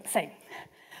and it won't look the same.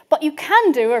 But you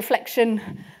can do a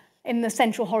reflection in the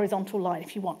central horizontal line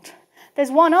if you want.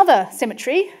 There's one other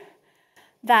symmetry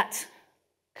that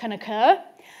can occur,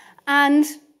 and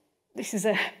this is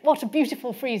what a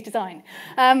beautiful frieze design.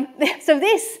 So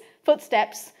this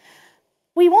footsteps,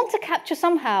 we want to capture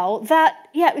somehow that,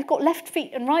 we've got left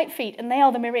feet and right feet, and they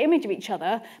are the mirror image of each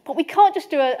other, but we can't just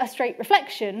do a straight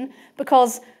reflection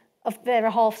because they're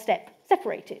a half step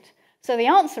separated. So the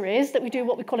answer is that we do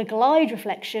what we call a glide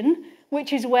reflection,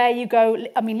 which is where you go,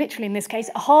 literally in this case,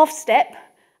 a half step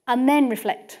and then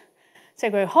reflect. So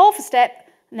go half a step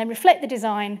and then reflect the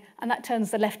design, and that turns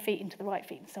the left feet into the right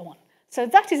feet and so on. So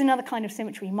that is another kind of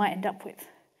symmetry you might end up with.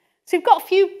 So we've got a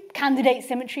few candidate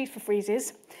symmetries for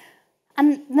friezes.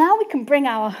 And now we can bring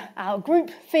our group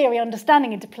theory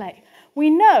understanding into play. We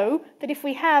know that if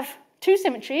we have 2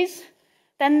 symmetries,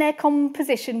 then their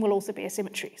composition will also be a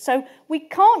symmetry. So we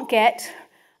can't get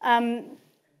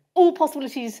all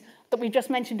possibilities that we've just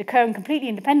mentioned occurring completely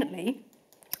independently.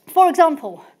 For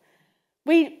example,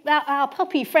 Our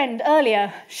puppy friend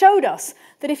earlier showed us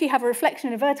that if you have a reflection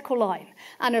in a vertical line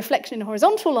and a reflection in a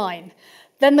horizontal line,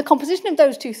 then the composition of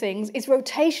those two things is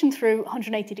rotation through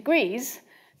 180 degrees.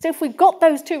 So if we've got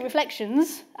those two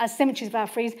reflections as symmetries of our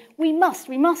frieze, we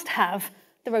must have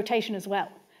the rotation as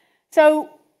well. So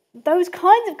those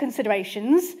kinds of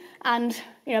considerations and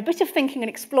a bit of thinking and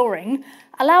exploring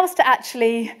allow us to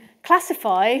actually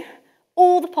classify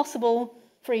all the possible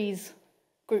frieze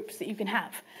groups that you can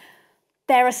have.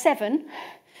 There are 7,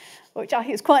 which I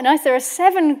think is quite nice. There are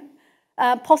 7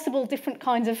 possible different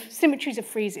kinds of symmetries of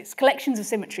friezes, collections of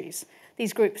symmetries,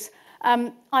 these groups.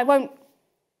 I won't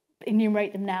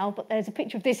enumerate them now, but there's a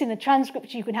picture of this in the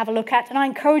transcript you can have a look at, and I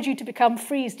encourage you to become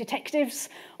frieze detectives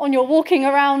on your walking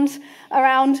around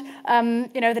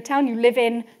the town you live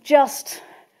in. Just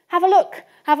have a look.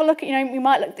 Have a look at, we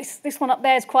might look, this one up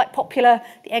there is quite popular,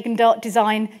 the egg and dart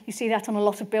design. You see that on a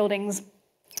lot of buildings.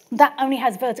 That only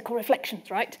has vertical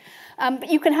reflections, right? But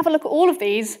you can have a look at all of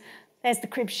these. There's the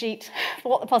crib sheet for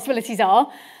what the possibilities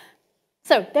are.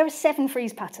 So there are 7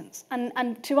 frieze patterns,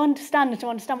 and to understand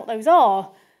what those are,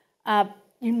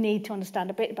 you need to understand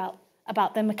a bit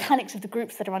about the mechanics of the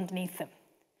groups that are underneath them.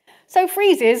 So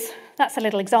friezes, that's a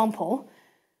little example.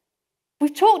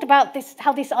 We've talked about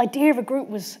how this idea of a group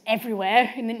was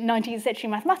everywhere in the 19th century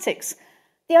mathematics.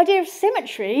 The idea of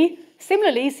symmetry,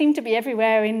 similarly, seemed to be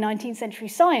everywhere in 19th century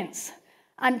science.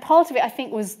 And part of it, I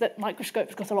think, was that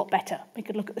microscopes got a lot better. We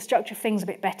could look at the structure of things a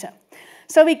bit better.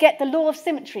 So we get the law of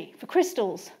symmetry for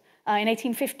crystals in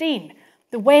 1815.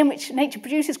 The way in which nature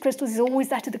produces crystals is always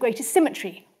that of the greatest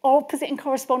symmetry. Opposite and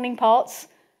corresponding parts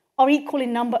are equal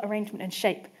in number, arrangement, and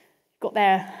shape. Got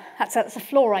there, that's a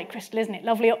fluorite crystal, isn't it?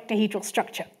 Lovely octahedral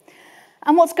structure.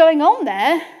 And what's going on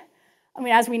there,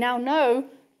 as we now know,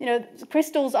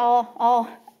 crystals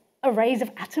are arrays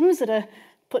of atoms that are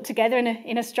put together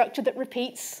in a structure that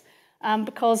repeats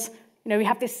because, we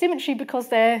have this symmetry because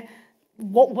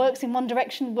what works in one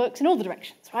direction works in all the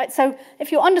directions, right? So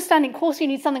if you're understanding, of course, you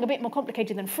need something a bit more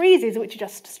complicated than friezes, which are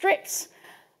just strips.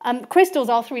 Crystals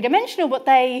are 3-dimensional, but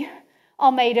they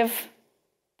are made of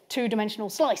 2-dimensional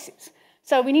slices.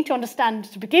 So we need to understand,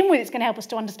 to begin with, it's going to help us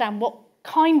to understand what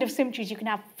kind of symmetries you can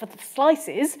have for the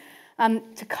slices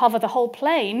to cover the whole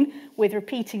plane with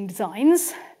repeating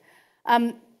designs.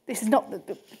 This is not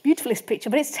the beautifulest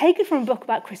picture, but it's taken from a book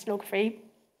about crystallography.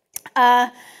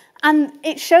 And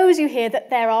it shows you here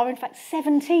that there are, in fact,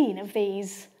 17 of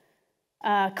these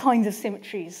kinds of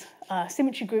symmetries,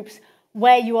 symmetry groups,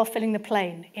 where you are filling the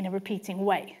plane in a repeating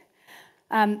way.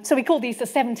 So we call these the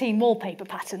 17 wallpaper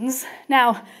patterns.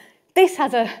 Now, this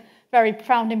has a very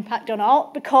profound impact on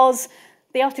art because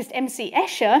the artist M.C.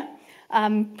 Escher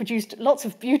produced lots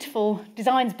of beautiful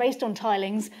designs based on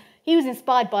tilings. He was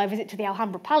inspired by a visit to the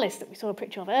Alhambra Palace that we saw a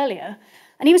picture of earlier,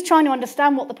 and he was trying to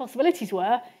understand what the possibilities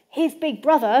were. His big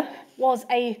brother was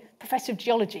a professor of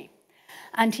geology,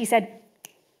 and he said,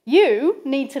 you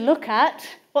need to look at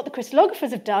what the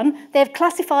crystallographers have done. They've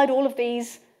classified all of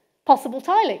these possible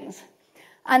tilings.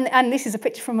 And this is a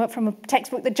picture from a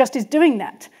textbook that just is doing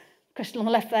that. Crystal on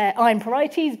the left there, iron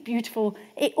parietes, beautiful.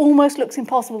 It almost looks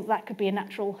impossible that could be a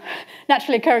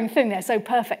naturally occurring thing there, so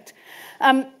perfect.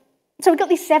 So we've got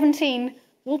these 17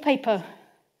 wallpaper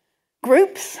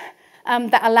groups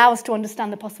that allow us to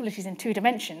understand the possibilities in 2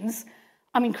 dimensions.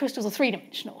 Crystals are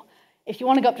 3-dimensional. If you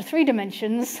want to go up to 3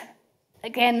 dimensions,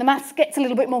 again, the maths gets a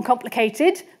little bit more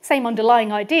complicated, same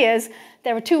underlying ideas.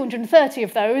 There are 230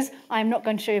 of those. I'm not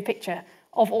going to show you a picture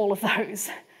of all of those.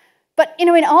 But, in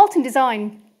art and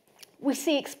design, we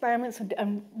see experiments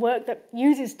and work that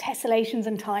uses tessellations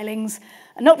and tilings,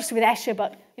 and not just with Escher,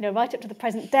 but right up to the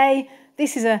present day.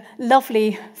 This is a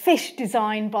lovely fish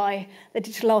designed by the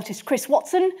digital artist Chris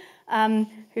Watson,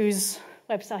 whose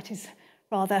website is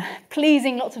rather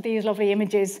pleasing. Lots of these lovely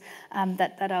images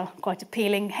that are quite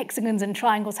appealing, hexagons and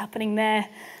triangles happening there.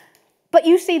 But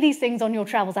you see these things on your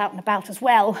travels out and about as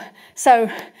well.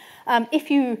 So if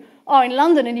you are in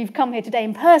London and you've come here today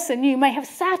in person, you may have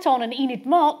sat on an Enid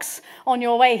Marks on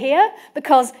your way here,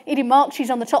 because Enid Marks, she's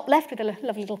on the top left with a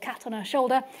lovely little cat on her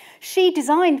shoulder. She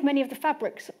designed many of the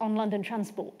fabrics on London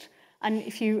Transport. And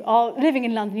if you are living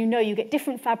in London, you get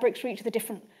different fabrics for each of the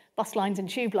different bus lines and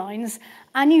tube lines,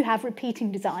 and you have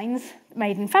repeating designs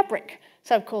made in fabric.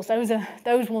 So, of course, those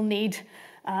will need,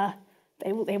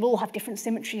 they will all have different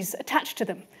symmetries attached to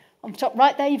them. On the top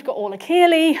right there, you've got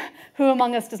Orlac-Healy. Who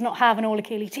among us does not have an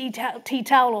Orlac-Healy tea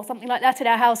towel or something like that in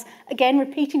our house? Again,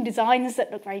 repeating designs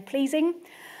that look very pleasing.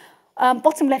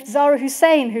 Bottom left, Zahra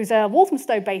Hussain, who's a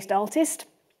Walthamstow-based artist.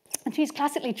 And she's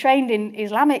classically trained in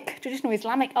traditional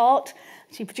Islamic art.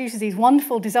 She produces these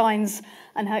wonderful designs,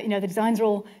 and her, the designs are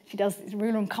all, she does these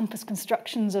ruler and compass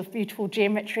constructions of beautiful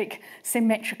geometric,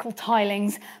 symmetrical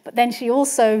tilings, but then she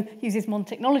also uses modern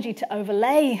technology to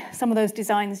overlay some of those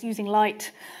designs using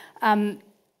light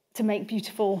to make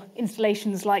beautiful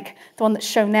installations like the one that's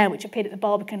shown there, which appeared at the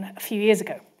Barbican a few years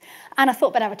ago. And I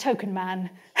thought I'd have a token man.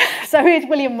 So here's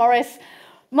William Morris,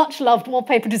 much loved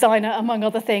wallpaper designer, among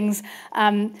other things.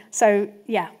 So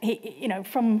yeah,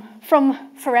 from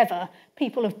forever,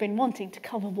 people have been wanting to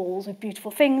cover walls with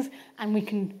beautiful things, and we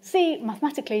can see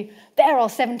mathematically there are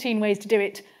 17 ways to do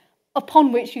it,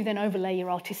 upon which you then overlay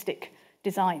your artistic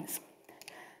designs.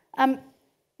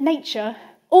 Nature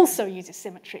also uses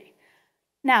symmetry.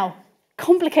 Now,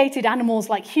 complicated animals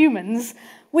like humans,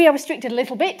 we are restricted a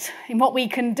little bit in what we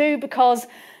can do because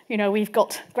we've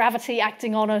got gravity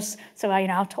acting on us, so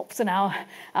our tops and our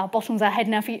bottoms, our head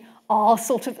and our feet are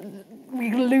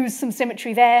we lose some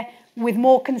symmetry there. With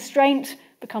more constraint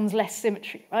becomes less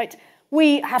symmetry, right?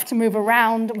 We have to move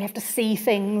around, we have to see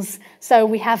things, so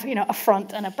we have a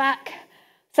front and a back.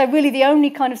 So really the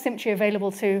only kind of symmetry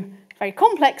available to very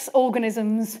complex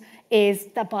organisms is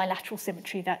the bilateral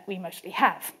symmetry that we mostly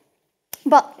have.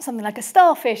 But something like a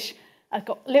starfish has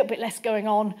got a little bit less going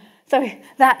on, so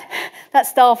that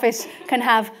starfish can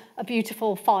have a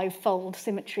beautiful five-fold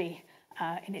symmetry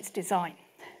in its design.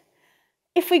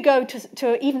 If we go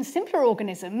to even simpler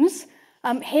organisms,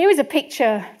 here is a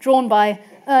picture drawn by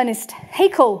Ernest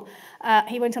Haeckel.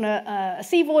 He went on a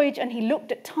sea voyage and he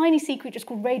looked at tiny sea creatures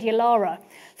called radialara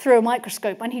through a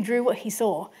microscope, and he drew what he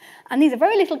saw. And these are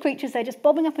very little creatures. They're just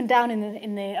bobbing up and down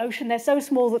in the ocean. They're so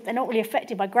small that they're not really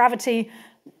affected by gravity.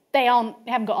 They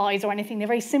haven't got eyes or anything. They're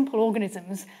very simple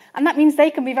organisms. And that means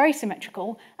they can be very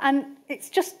symmetrical. And it's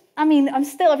just, I'm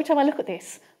still, every time I look at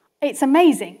this, it's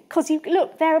amazing. Because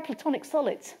look, there are Platonic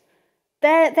solids.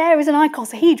 There is an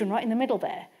icosahedron right in the middle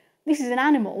there. This is an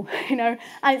animal, and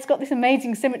it's got this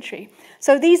amazing symmetry.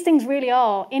 So these things really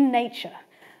are in nature.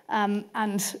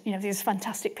 These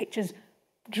fantastic pictures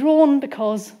drawn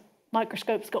because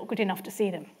microscopes got good enough to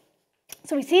see them.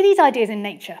 So we see these ideas in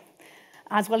nature,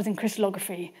 as well as in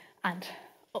crystallography, and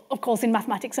of course in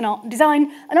mathematics and art and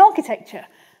design and architecture.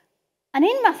 And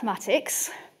in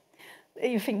mathematics,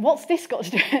 you think, what's this got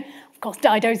to do? Of course,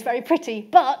 Dido's very pretty,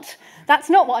 but that's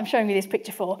not what I'm showing you this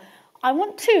picture for. I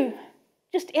want to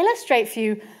just illustrate for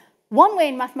you one way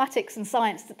in mathematics and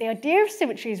science that the idea of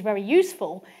symmetry is very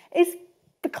useful is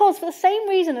because for the same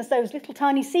reason as those little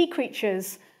tiny sea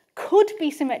creatures could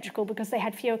be symmetrical because they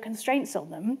had fewer constraints on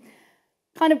them,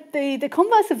 kind of the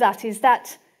converse of that is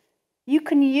that you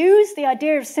can use the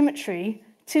idea of symmetry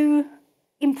to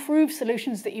improve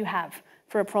solutions that you have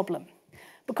for a problem.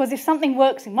 Because if something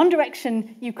works in one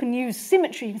direction, you can use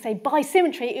symmetry. You can say, by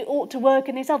symmetry, it ought to work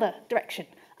in this other direction,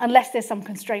 unless there's some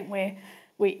constraint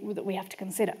that we have to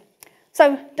consider.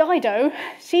 So Dido,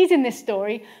 she's in this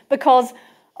story because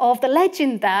of the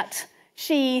legend that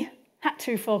she had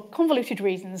to, for convoluted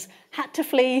reasons, had to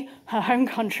flee her home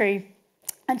country,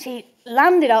 and she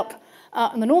landed up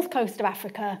on the north coast of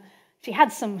Africa. She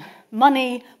had some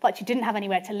money, but she didn't have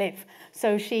anywhere to live.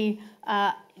 So she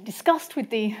discussed with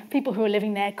the people who were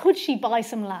living there, could she buy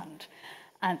some land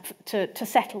to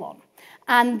settle on?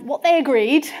 And what they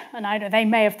agreed, and I know they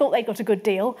may have thought they got a good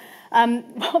deal,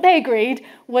 what they agreed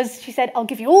was, she said, I'll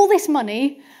give you all this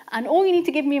money, and all you need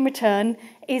to give me in return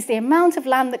is the amount of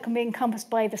land that can be encompassed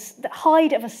by the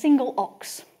hide of a single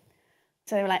ox.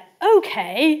 So they were like,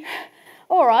 okay,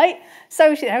 all right.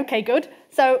 So she said, okay, good.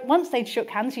 So once they'd shook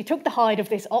hands, she took the hide of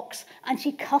this ox and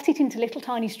she cut it into little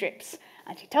tiny strips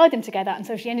and she tied them together, and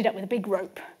so she ended up with a big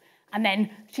rope. And then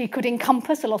she could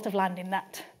encompass a lot of land in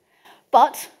that.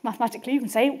 But mathematically, you can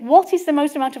say, what is the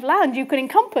most amount of land you can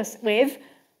encompass with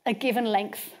a given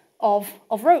length of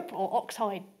rope or ox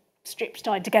hide strips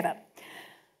tied together?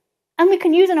 And we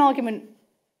can use an argument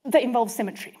that involves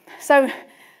symmetry. So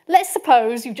let's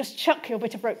suppose you just chuck your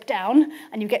bit of rope down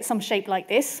and you get some shape like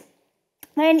this.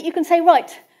 Then you can say,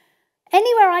 right,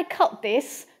 anywhere I cut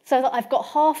this so that I've got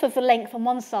half of the length on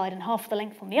one side and half of the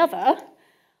length on the other,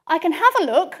 I can have a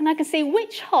look and I can see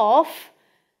which half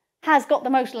has got the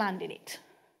most land in it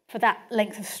for that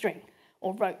length of string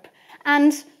or rope.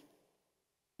 And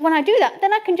when I do that,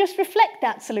 then I can just reflect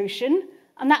that solution,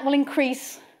 and that will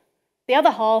increase the other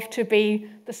half to be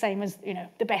the same as,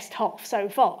 the best half so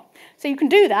far. So you can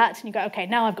do that, and you go, okay,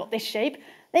 now I've got this shape.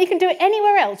 Then you can do it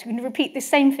anywhere else. You can repeat this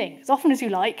same thing as often as you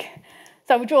like.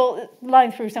 So we draw a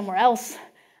line through somewhere else,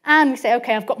 and we say,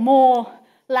 okay, I've got more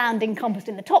land encompassed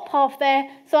in the top half there,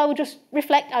 so I will just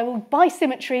reflect, by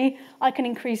symmetry, I can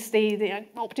increase the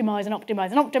optimize and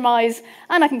optimize and optimize,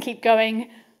 and I can keep going,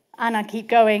 and I keep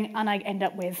going, and I end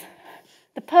up with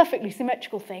the perfectly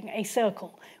symmetrical thing, a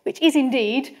circle, which is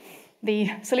indeed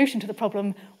the solution to the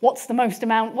problem,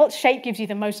 what shape gives you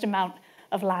the most amount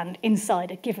of land inside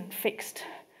a given fixed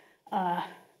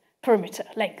perimeter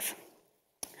length.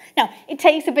 Now, it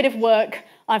takes a bit of work.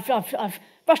 I've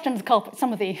brushed under the carpet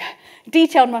some of the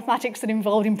detailed mathematics that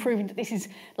involved in proving that this is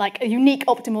like a unique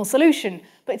optimal solution,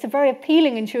 but it's a very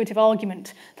appealing intuitive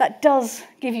argument that does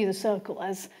give you the circle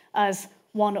as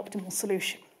one optimal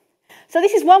solution. So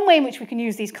this is one way in which we can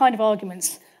use these kind of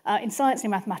arguments in science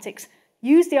and mathematics.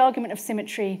 Use the argument of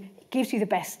symmetry, it gives you the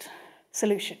best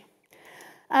solution.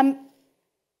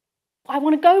 I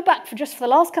want to go back for the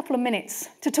last couple of minutes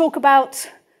to talk about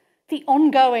the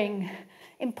ongoing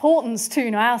importance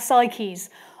to our psyches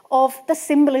of the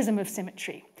symbolism of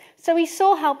symmetry. So we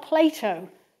saw how Plato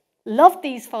loved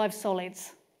these 5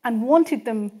 solids and wanted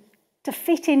them to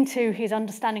fit into his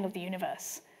understanding of the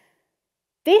universe.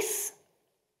 This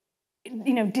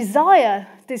desire,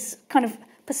 this kind of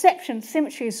perception,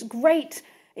 symmetry is great,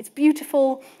 it's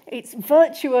beautiful, it's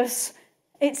virtuous,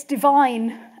 it's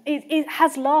divine, it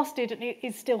has lasted and it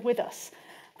is still with us.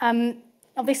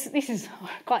 This is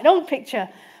quite an old picture,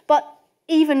 but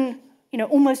even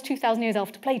almost 2,000 years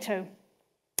after Plato,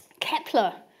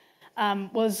 Kepler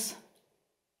was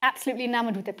absolutely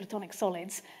enamored with the Platonic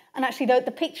solids. And actually,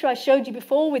 the picture I showed you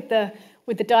before with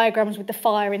the diagrams with the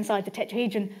fire inside the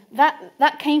tetrahedron,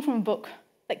 that came from a book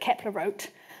that Kepler wrote.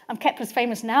 Kepler's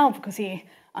famous now because he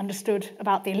understood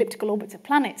about the elliptical orbits of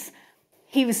planets.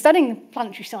 He was studying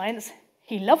planetary science.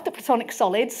 He loved the Platonic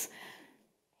solids.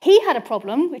 He had a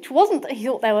problem, which wasn't that he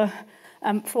thought there were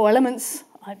 4 elements.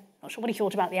 I'm not sure what he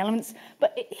thought about the elements.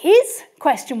 But his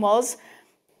question was,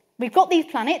 we've got these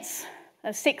planets,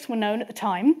 6 were known at the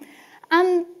time,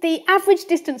 and the average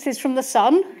distances from the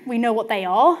sun, we know what they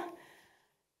are.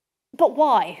 But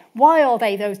why? Why are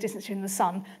they those distances from the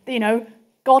sun?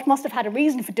 God must have had a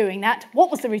reason for doing that.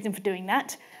 What was the reason for doing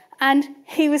that? And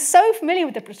he was so familiar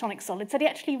with the Platonic solids that he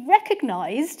actually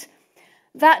recognized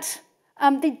that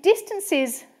the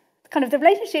distances, kind of the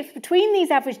relationships between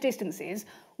these average distances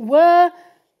were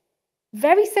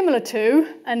very similar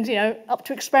to, and up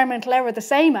to experimental error, the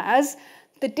same as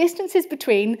the distances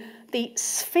between the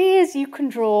spheres you can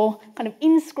draw, kind of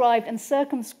inscribed and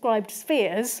circumscribed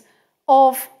spheres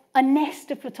of a nest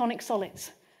of Platonic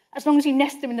solids, as long as you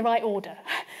nest them in the right order.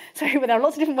 So there are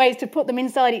lots of different ways to put them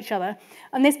inside each other.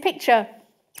 And this picture,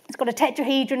 it's got a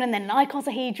tetrahedron and then an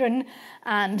icosahedron,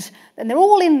 and then they're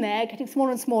all in there, getting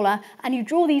smaller and smaller, and you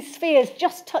draw these spheres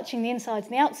just touching the insides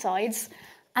and the outsides,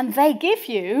 and they give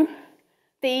you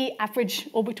the average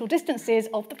orbital distances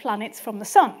of the planets from the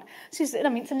sun. So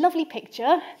it's a lovely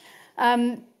picture.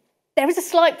 There is a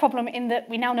slight problem in that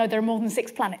we now know there are more than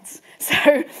 6 planets.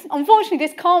 So unfortunately,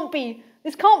 this can't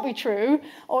be true,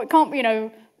 or it can't be,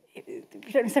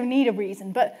 we don't necessarily need a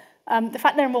reason, but the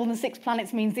fact there are more than 6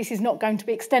 planets means this is not going to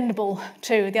be extendable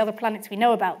to the other planets we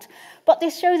know about. But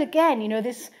this shows again,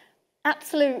 this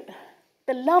absolute,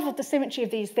 the love of the symmetry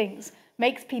of these things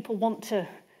makes people want to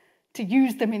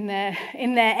use them in their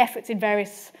efforts in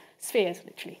various spheres,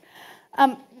 literally.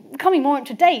 Coming more up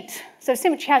to date, so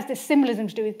symmetry has this symbolism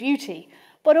to do with beauty,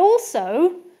 but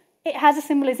also it has a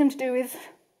symbolism to do with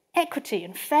equity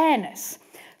and fairness.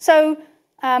 So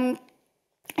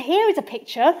here is a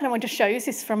picture that I want to show you. This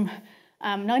is from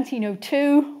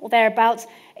 1902 or thereabouts.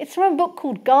 It's from a book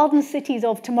called Garden Cities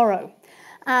of Tomorrow.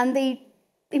 And the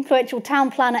influential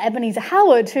town planner Ebenezer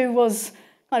Howard, who was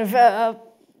kind of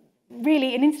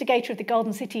really an instigator of the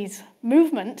Garden Cities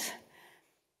movement,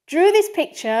 drew this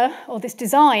picture, or this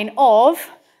design, of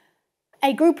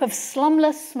a group of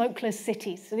slumless, smokeless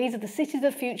cities. So these are the cities of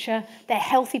the future. They're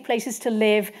healthy places to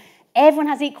live. Everyone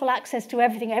has equal access to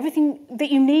everything. Everything that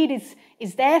you need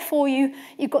is there for you.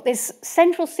 You've got this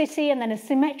central city and then a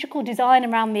symmetrical design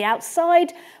around the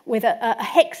outside with a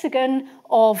hexagon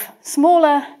of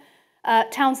smaller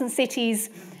towns and cities.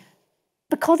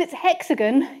 Because it's a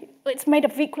hexagon, it's made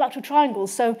up of equilateral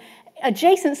triangles. So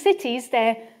adjacent cities,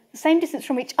 they're the same distance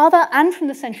from each other and from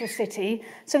the central city.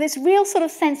 So this real sort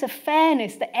of sense of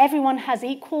fairness that everyone has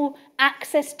equal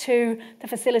access to the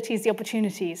facilities, the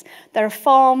opportunities. There are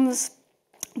farms,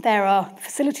 there are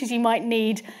facilities you might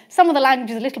need. Some of the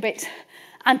language is a little bit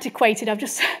antiquated. I've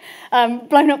just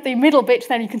blown up the middle bit,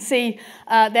 then you can see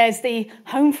there's the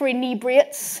home for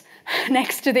inebriates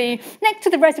next to the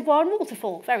reservoir and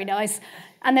waterfall. Very nice.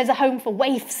 And there's a home for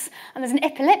waifs, and there's an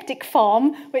epileptic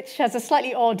farm, which has a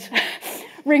slightly odd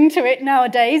ring to it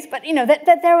nowadays. But,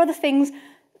 there are other things.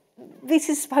 This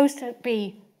is supposed to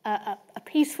be a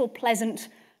peaceful, pleasant,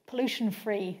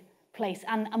 pollution-free place.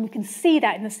 And we can see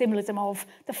that in the symbolism of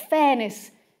the fairness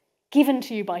given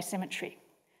to you by symmetry.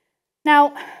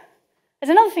 Now, There's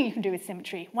another thing you can do with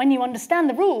symmetry. When you understand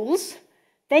the rules,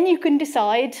 then you can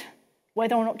decide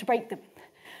whether or not to break them.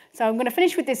 So I'm going to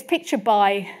finish with this picture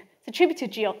it's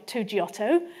attributed to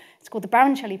Giotto. It's called the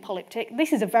Baroncelli polyptych.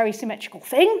 This is a very symmetrical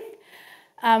thing.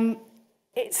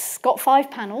 It's got 5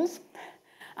 panels,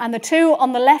 and the 2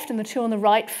 on the left and the 2 on the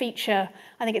right feature,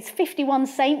 I think it's 51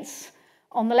 saints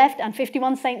on the left and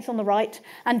 51 saints on the right,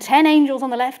 and 10 angels on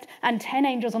the left and 10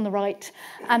 angels on the right,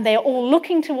 and they're all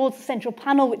looking towards the central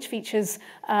panel, which features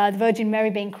the Virgin Mary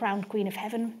being crowned Queen of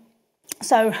Heaven.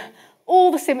 So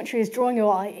all the symmetry is drawing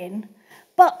your eye in,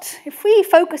 but if we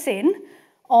focus in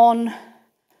on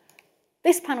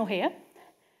this panel here,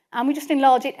 and we just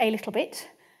enlarge it a little bit,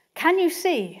 can you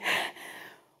see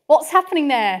what's happening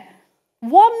there?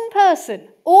 One person,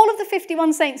 all of the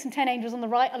 51 saints and 10 angels on the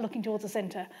right are looking towards the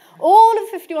centre. All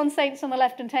of the 51 saints on the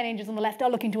left and 10 angels on the left are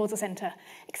looking towards the centre,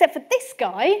 except for this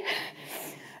guy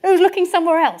who's looking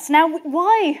somewhere else. Now,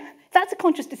 why? That's a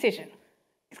conscious decision.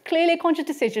 It's clearly a conscious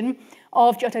decision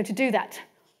of Giotto to do that.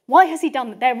 Why has he done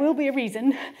that? There will be a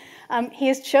reason. He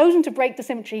has chosen to break the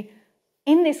symmetry.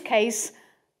 In this case,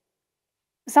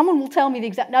 someone will tell me the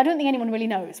exact... I don't think anyone really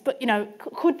knows, but,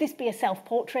 could this be a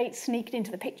self-portrait sneaked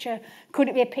into the picture? Could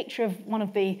it be a picture of one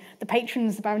of the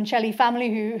patrons, the Baroncelli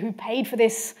family, who paid for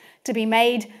this to be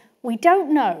made? We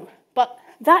don't know, but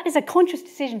that is a conscious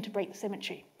decision to break the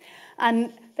symmetry.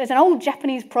 And there's an old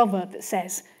Japanese proverb that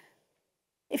says,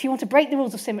 if you want to break the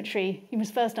rules of symmetry, you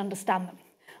must first understand them.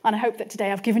 And I hope that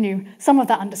today I've given you some of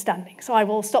that understanding. So I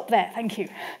will stop there. Thank you.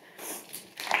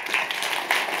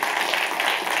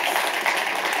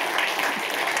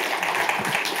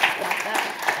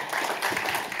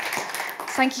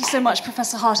 Thank you so much,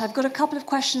 Professor Hart. I've got a couple of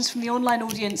questions from the online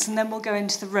audience, and then we'll go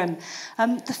into the room.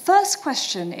 The first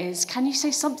question is, can you say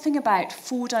something about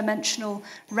 4-dimensional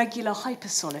regular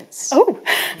hypersolids? Oh,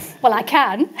 well, I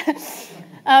can.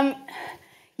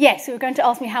 Yes, you were going to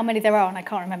ask me how many there are, and I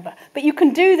can't remember. But you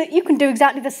can do that. You can do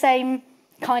exactly the same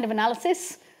kind of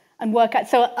analysis and work out.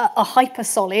 So a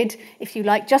hypersolid, if you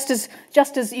like, just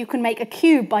as you can make a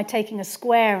cube by taking a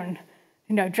square and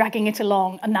dragging it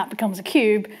along, and that becomes a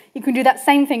cube. You can do that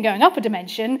same thing going up a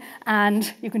dimension,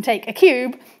 and you can take a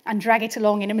cube and drag it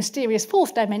along in a mysterious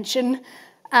 4th dimension,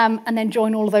 and then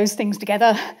join all of those things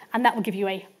together, and that will give you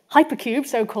a hypercube,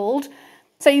 so-called.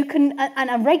 So you can, and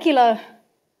a regular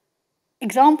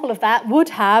example of that would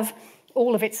have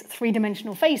all of its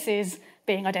 3-dimensional faces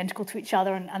being identical to each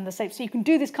other and the same. So you can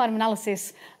do this kind of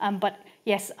analysis, but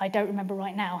yes, I don't remember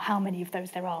right now how many of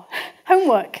those there are.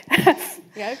 Homework.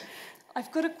 I've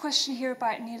got a question here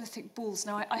about Neolithic balls.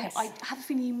 Now, I have a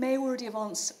feeling you may already have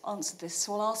answered this,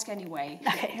 so I'll ask anyway.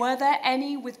 Okay. Were there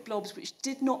any with blobs which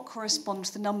did not correspond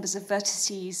to the numbers of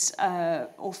vertices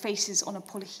or faces on a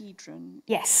polyhedron?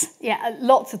 Yes, yeah,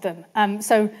 lots of them.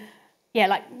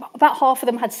 Like about half of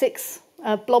them had 6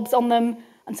 blobs on them,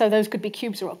 and so those could be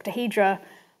cubes or octahedra.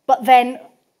 But then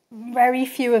very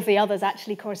few of the others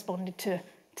actually corresponded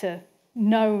to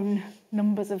known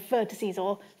numbers of vertices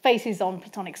or faces on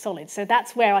Platonic solids. So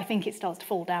that's where I think it starts to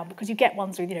fall down, because you get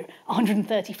ones with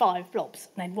 135 blobs,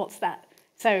 and then what's that?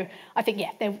 So I think,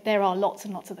 there are lots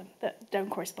and lots of them that don't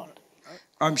correspond.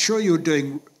 I'm sure you're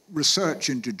doing research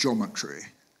into geometry.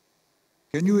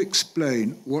 Can you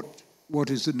explain what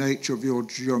is the nature of your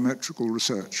geometrical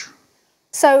research?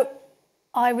 So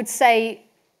I would say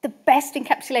the best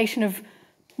encapsulation of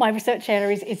my research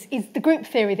area is the group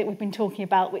theory that we've been talking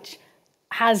about, which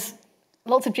has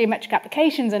lots of geometric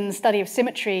applications, and the study of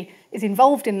symmetry is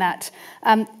involved in that.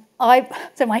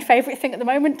 So my favourite thing at the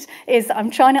moment is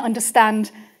I'm trying to understand,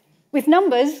 with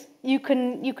numbers, you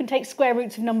can take square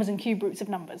roots of numbers and cube roots of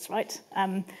numbers, right?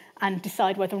 And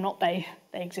decide whether or not they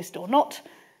exist or not.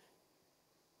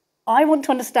 I want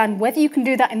to understand whether you can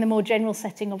do that in the more general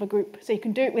setting of a group. So you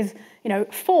can do it with,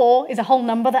 4 is a whole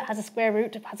number that has a square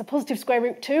root, has a positive square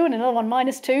root 2, and another one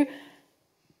 -2.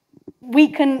 We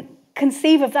can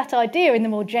conceive of that idea in the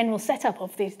more general setup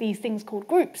of these things called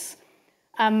groups.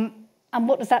 And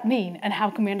what does that mean, and how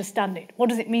can we understand it? What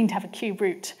does it mean to have a cube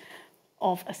root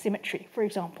of a symmetry, for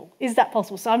example? Is that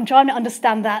possible? So I'm trying to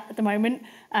understand that at the moment,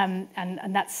 and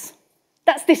that's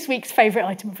this week's favourite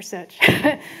item of research.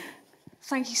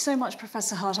 Thank you so much,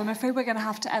 Professor Hart. I'm afraid we're going to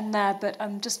have to end there, but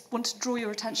just want to draw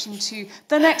your attention to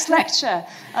the next lecture,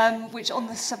 which on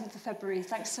the 7th of February.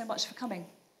 Thanks so much for coming.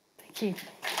 Thank you.